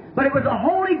 see? But it was a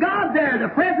holy God there. The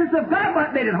presence of God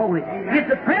what made it holy. It's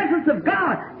the presence of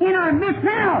God in our midst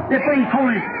now that brings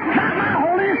holiness. Not my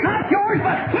holiness, not yours,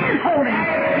 but His holiness.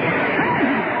 His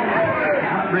presence.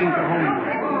 That brings the holiness.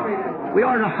 We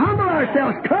are to humble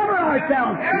ourselves, cover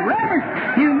ourselves, reverence,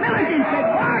 humility, and say,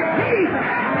 Lord Jesus,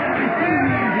 receive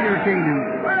me into your kingdom.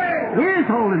 His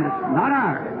holiness, not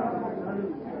ours.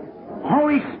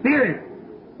 Holy Spirit,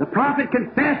 the prophet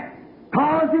confessed,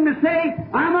 caused him to say,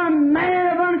 I'm a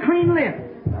man of unclean lips.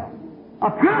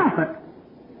 A prophet.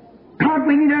 God,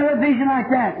 we need another vision like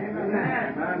that.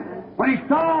 When he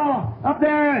saw up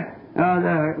there,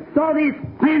 saw this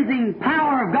cleansing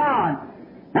power of God.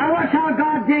 Now watch how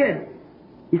God did.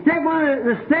 He sent one of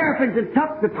the seraphims and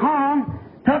took the tongue,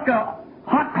 took a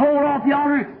hot coal off the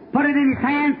altar, put it in his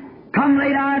hands, come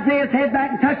laid Isaiah's head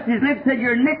back and touched his lips, said,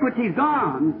 your iniquity's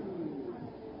gone.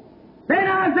 Then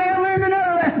Isaiah learned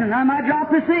another lesson. I might drop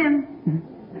this in.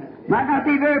 Might not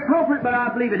be very appropriate, but I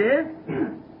believe it is.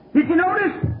 Did you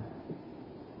notice?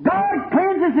 God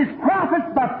cleanses His prophets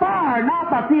by fire,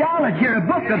 not by theology or a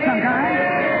book of some kind.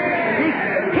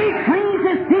 He cleans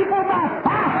His people by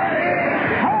fire.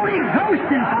 Holy Ghost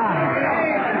and fire.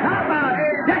 Not by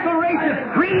declaration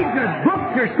of creeds or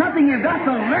books or something you've got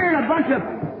to learn a bunch of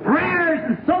prayers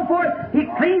and so forth. He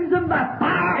cleans them by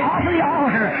fire off of the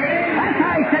altar. That's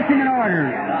how He sets them in order.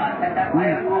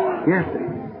 Yes, sir.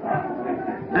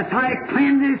 That's how He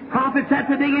cleansed His prophets at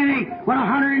the beginning. When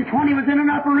 120 was in an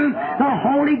upper room, the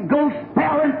Holy Ghost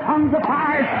fell in tongues of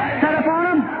fire set upon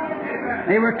them.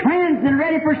 They were cleansed and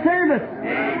ready for service.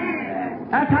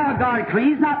 That's how God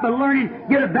cleans, not by learning,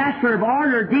 get a Bachelor of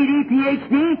Art or DD,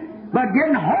 PhD, but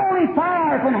getting holy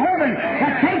fire from heaven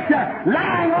that takes the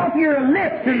lying off your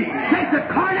lips and takes the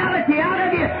carnality out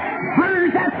of you,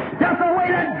 burns that stuff away,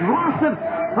 that dross of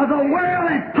the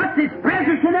world, and puts His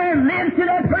presence in there and lives to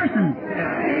that person.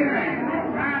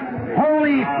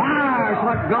 Holy fire is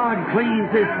what God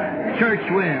cleans this church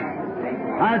with.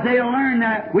 Isaiah learned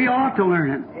that. We ought to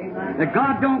learn it. That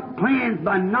God don't cleanse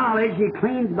by knowledge, He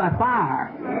cleans by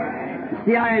fire. You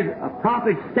see how a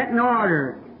prophet set in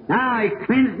order. Now He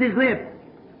cleansed his lips,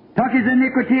 took his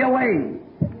iniquity away.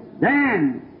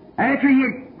 Then, after he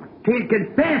had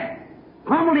confessed,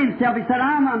 humbled himself, he said,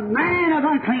 I'm a man of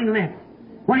unclean lips.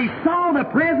 When he saw the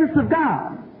presence of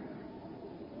God.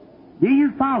 Do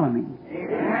you follow me?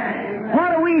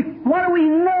 What do we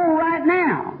know right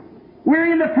now? We're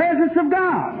in the presence of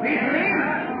God. We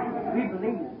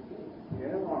believe.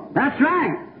 That's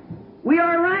right. We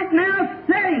are right now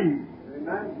sitting.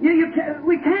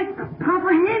 We can't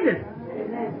comprehend it.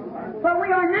 But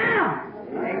we are now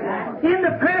in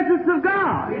the presence of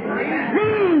God,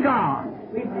 seeing God.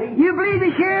 You believe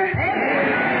He's here?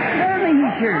 Certainly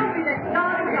He's here.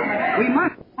 We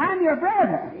must. I'm your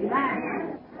brother.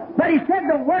 But He said,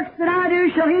 the works that I do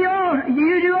shall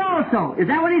you do also. Is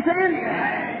that what He said?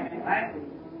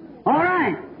 All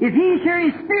right. If He's here,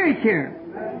 His Spirit's here.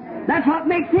 That's what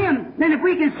makes Him. Then if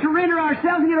we can surrender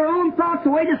ourselves and get our own thoughts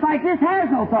away, just like this has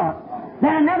no thought,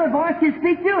 then another voice can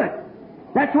speak to it.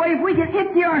 That's why if we can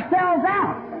empty ourselves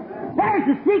out, there's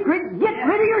the secret. Get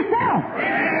rid of yourself.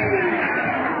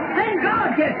 Then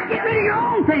God get rid of your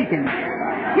own thinking.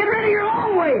 Get rid of your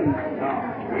own ways.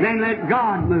 Then let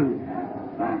God move.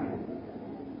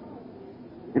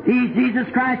 If He's Jesus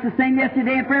Christ the same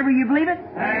yesterday and forever, you believe it?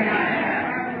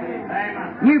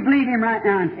 You believe Him right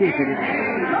now and speak it.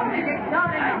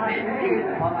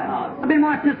 I've been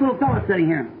watching this little fellow sitting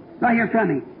here. Right here in front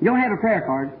of me. You don't have a prayer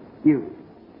card. You.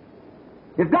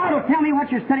 If God will tell me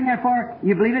what you're sitting there for,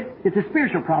 you believe it? It's a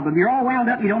spiritual problem. You're all wound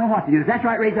up. You don't know what to do. If that's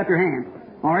right, raise up your hand.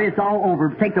 Or it's all over.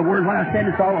 Take the word what I said.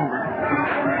 It's all over.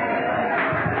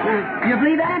 You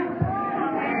believe that?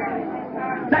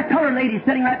 That colored lady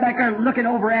sitting right back there looking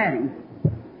over at him.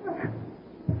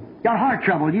 Got heart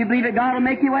trouble. Do you believe that God will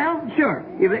make you well? Sure.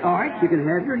 You believe, all right, you can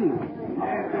have your healing.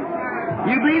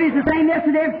 You believe He's the same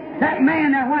yesterday? That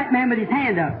man, that white man with his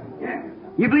hand up.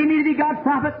 You believe me to be God's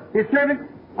prophet, His servant?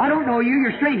 I don't know you. You're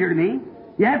a stranger to me.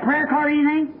 You have a prayer card or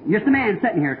anything? Just a man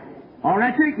sitting here. All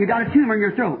right, sir. You got a tumor in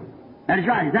your throat. That is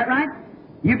right. Is that right?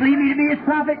 You believe me to be His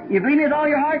prophet? You believe me with all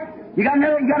your heart? You got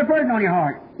a burden on your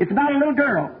heart. It's about a little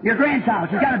girl, your grandchild.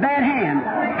 She's got a bad hand.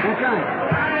 That's right.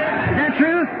 Is that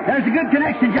true? There's a good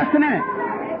connection. Just a minute.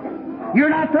 You're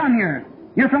not from here.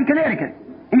 You're from Connecticut.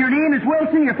 And your name is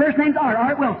Wilson. Your first name's Art.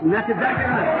 Art Wilson. That's exactly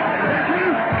right. Is that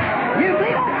true? You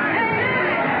believe it?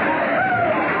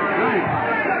 Right.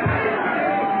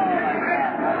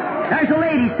 There's a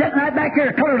lady sitting right back here,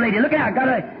 a colored lady. Look out. Got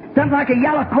something like a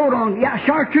yellow coat on. Yeah,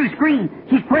 chartreuse green.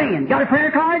 She's praying. Got a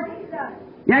prayer card?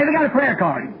 You haven't got a prayer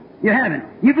card. You haven't.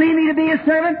 You believe me to be His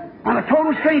servant? I'm a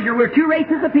total stranger. We're two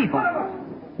races of people.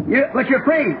 But you're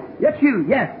praying. That's you,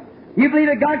 yes. You believe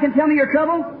that God can tell me your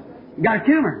trouble? You got a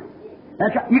tumor.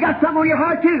 That's right. You got something on your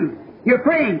heart, too. You're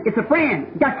praying. It's a friend.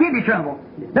 You got kidney trouble.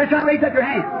 That's right. Raise up your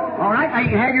hand. All right? Now you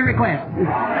can have your request.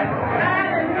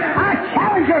 I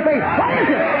challenge your faith. What is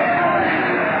it?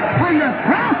 When the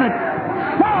prophet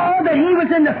saw that he was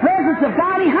in the presence of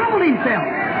God, he humbled himself.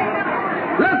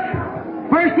 Look.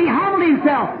 First he humbled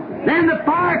himself, then the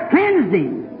fire cleansed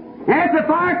him. And as the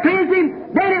fire cleansed him,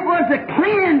 then it was the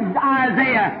cleansed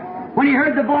Isaiah. When he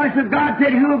heard the voice of God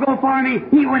said, "Who will go for me?"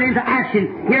 He went into action.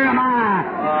 "Here am I.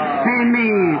 Send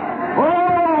me."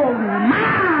 Oh,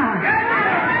 my!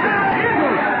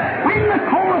 When the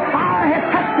coal of fire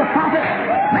had touched the prophet,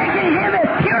 making him as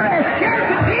pure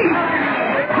could be,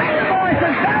 when the voice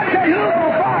of God said, "Who will go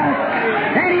for us?"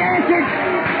 then he answered,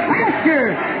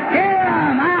 "Master, here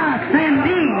am I. Send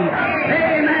me."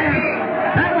 Amen.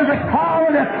 That was a call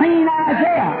to clean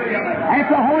Isaiah.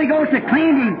 After the Holy Ghost had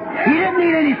cleaned him, he didn't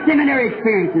need any seminary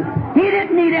experiences. He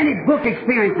didn't need any book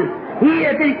experiences. He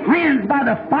had been cleansed by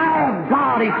the fire of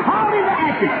God. He called into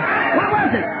action. What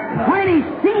was it? When he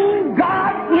seen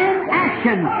God in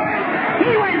action.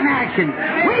 He went in action.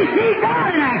 We see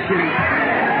God in action.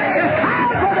 It's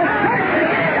time for the church to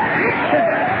get into action.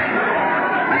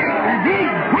 And the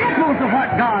examples of what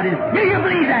God is. Do you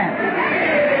believe that?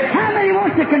 How many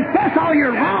wants to confess all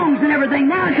your wrongs and everything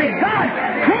now and say, "God,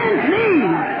 cleanse me"?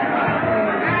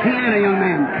 Piano, young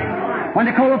man. When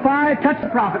the coal of fire touched the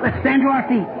prophet, let's stand to our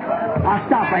feet. I'll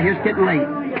stop right here. It's getting late.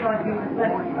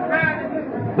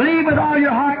 Believe with all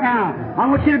your heart now. I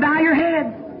want you to bow your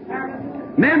head.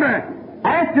 Remember,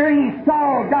 after he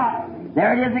saw God,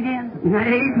 there it is again.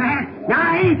 Amen.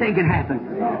 Now anything can happen.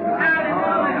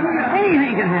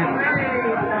 Anything can happen.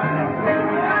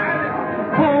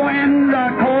 Oh, when the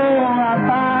coal of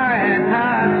fire had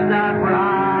touched the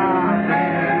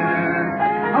prophet,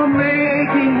 oh,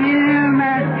 making him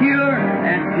as pure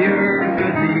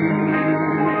could be.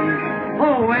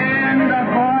 Oh, when the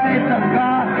voice of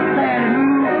God said, "Who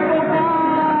will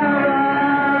for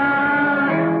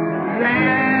us?"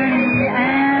 then he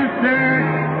answered,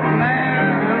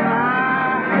 "Where am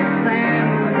I? Send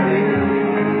me."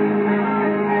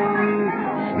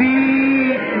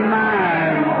 Speak, my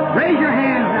Lord. Raise your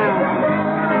hands now.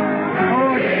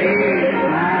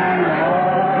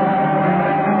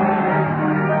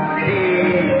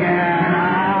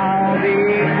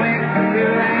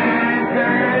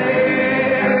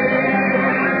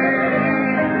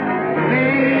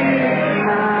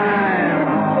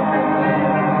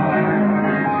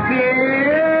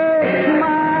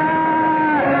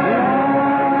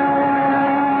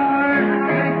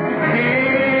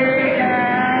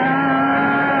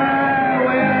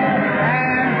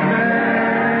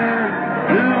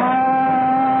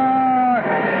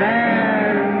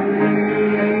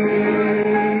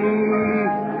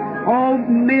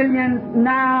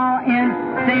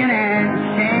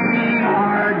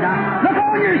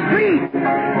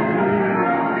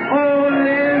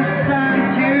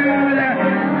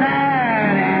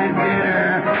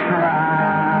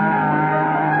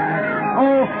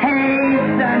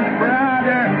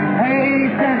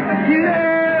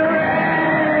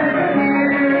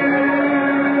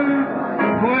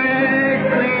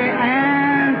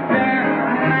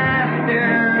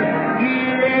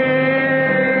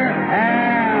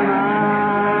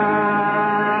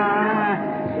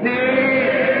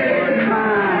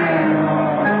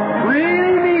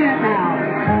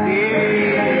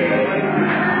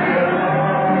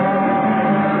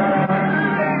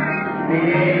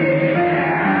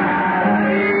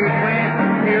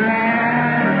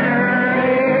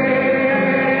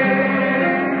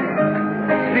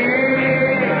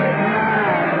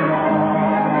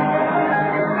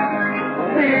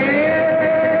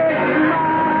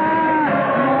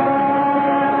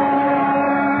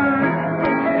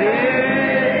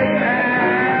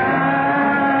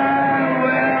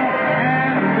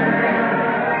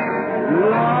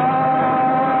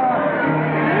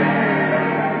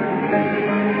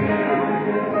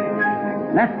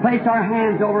 Let's place our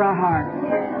hands over our heart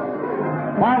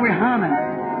while we're humming.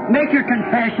 Make your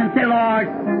confession. Say, Lord,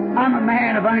 I'm a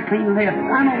man of unclean lips.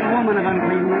 I'm a woman of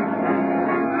unclean lips.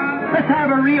 Let's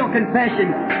have a real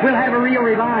confession. We'll have a real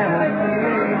revival.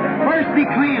 First, be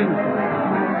cleansed.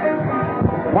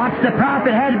 Watch, the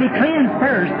prophet had to be cleansed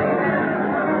first.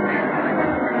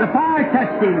 The fire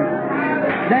touched him.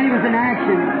 Then he was in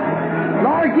action.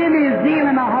 Lord, give me a zeal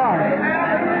in my heart.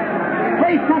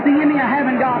 Place something in me I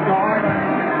haven't got, Lord.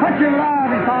 Put your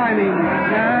love inside me.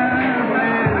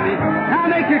 Now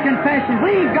make your confession.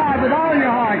 Believe God with all your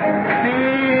heart.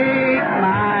 Speak,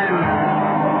 my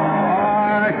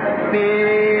Lord.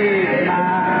 Speak,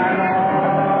 my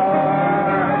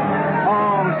Lord.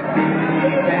 Oh,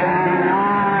 speak, and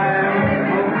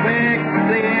I will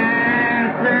quickly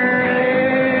answer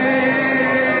thee.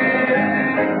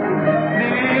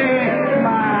 Speak,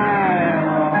 my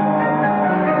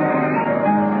Lord.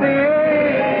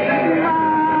 Speak, my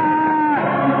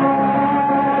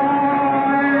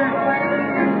Lord.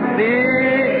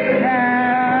 Speak, and I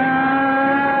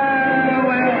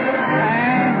will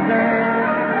answer,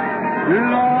 Lord,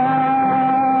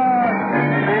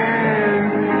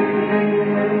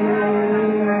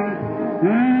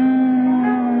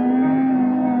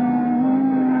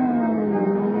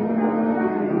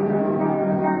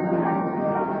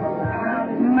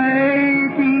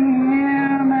 making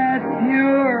him as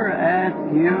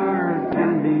pure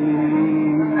can be.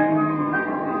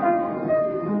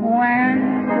 When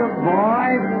the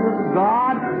voice of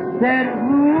God said,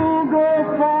 who'll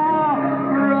go far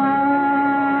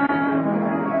run?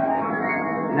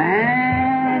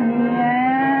 Then he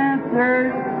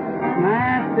answered,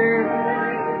 Master,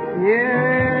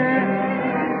 here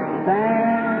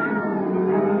stand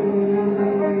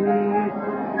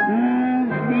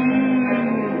me.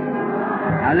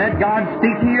 Now let God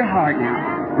speak to your heart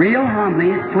now, real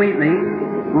humbly, sweetly,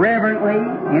 reverently,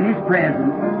 in His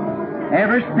presence.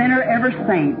 Every sinner, every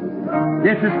saint.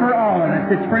 This is for all of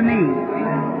us. It's for me.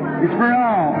 It's for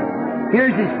all.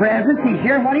 Here's His presence. He's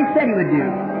here. What He said He would do.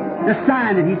 The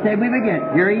sign that He said we would get.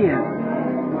 Here He is.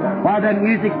 While the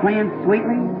music's playing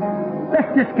sweetly, let's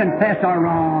just confess our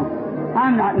wrong.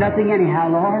 I'm not nothing anyhow,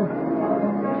 Lord.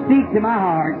 Speak to my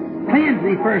heart. Cleanse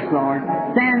me first, Lord.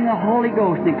 Send the Holy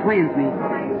Ghost and cleanse me.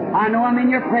 I know I'm in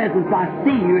your presence. I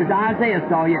see you as Isaiah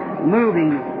saw you,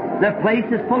 moving. The place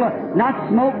is full of, not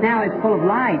smoke now, it's full of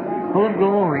light, full of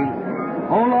glory.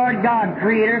 O Lord God,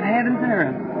 Creator of heavens and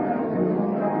earth.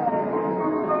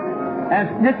 As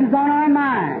this is on our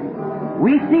mind,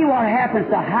 we see what happens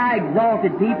to high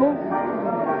exalted people.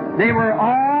 They were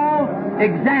all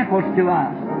examples to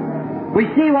us. We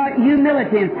see what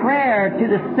humility and prayer to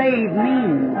the saved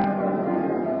means.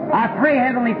 I pray,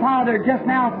 Heavenly Father, just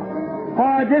now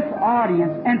for this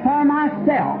audience and for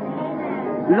myself.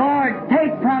 Lord,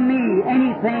 take from me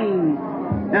anything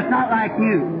that's not like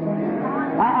you.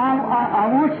 I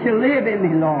want you to live in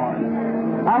me, Lord.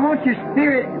 I want your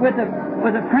Spirit with a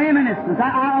preeminence.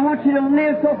 I want you to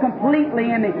live so completely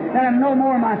in me that I'm no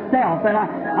more myself, that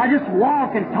I just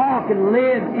walk and talk and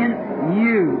live in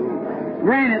you.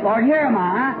 Grant it, Lord. Here am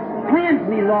I. Cleanse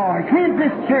me, Lord. Cleanse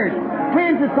this church.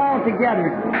 Cleanse us all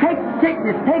together. Take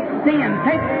sickness, take sin,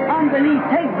 take unbelief,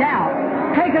 take doubt.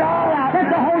 Take it all out. Let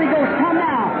the Holy Ghost come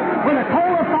now with a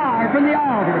coal of fire from the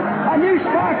altar, a new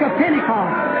spark of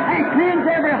Pentecost, and cleanse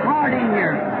every heart in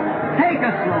here. Take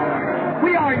us, Lord.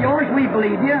 We are yours. We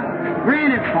believe you.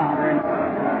 Grant it, Father.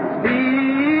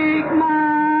 Speak,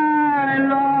 my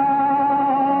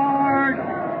Lord.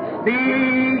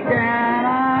 Speak, and I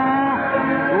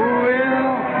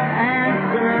will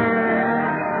answer,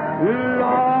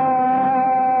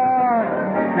 Lord.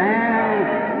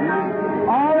 And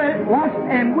all that wants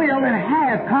and will and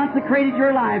have consecrated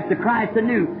your lives to Christ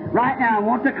anew. Right now, I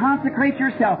want to consecrate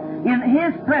yourself in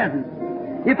His presence.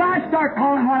 If I start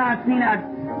calling what I've seen,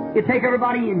 it'd take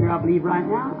everybody in here, I believe, right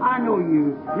now. I know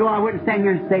you. No, I wouldn't stand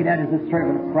here and say that as a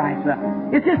servant of Christ.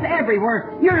 It's just everywhere.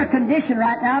 You're in a condition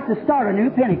right now to start a new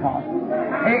Pentecost.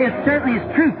 It certainly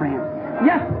is true, friends.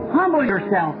 Just humble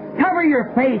yourself. Cover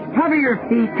your face. Cover your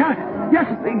feet.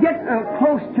 Just get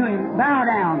close to Him. Bow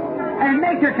down. And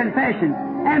make your confession.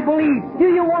 And believe. Do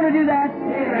you want to do that?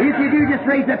 If you do, just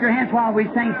raise up your hands while we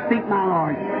sing, Speak, my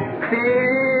Lord.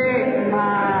 Speak,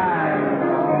 my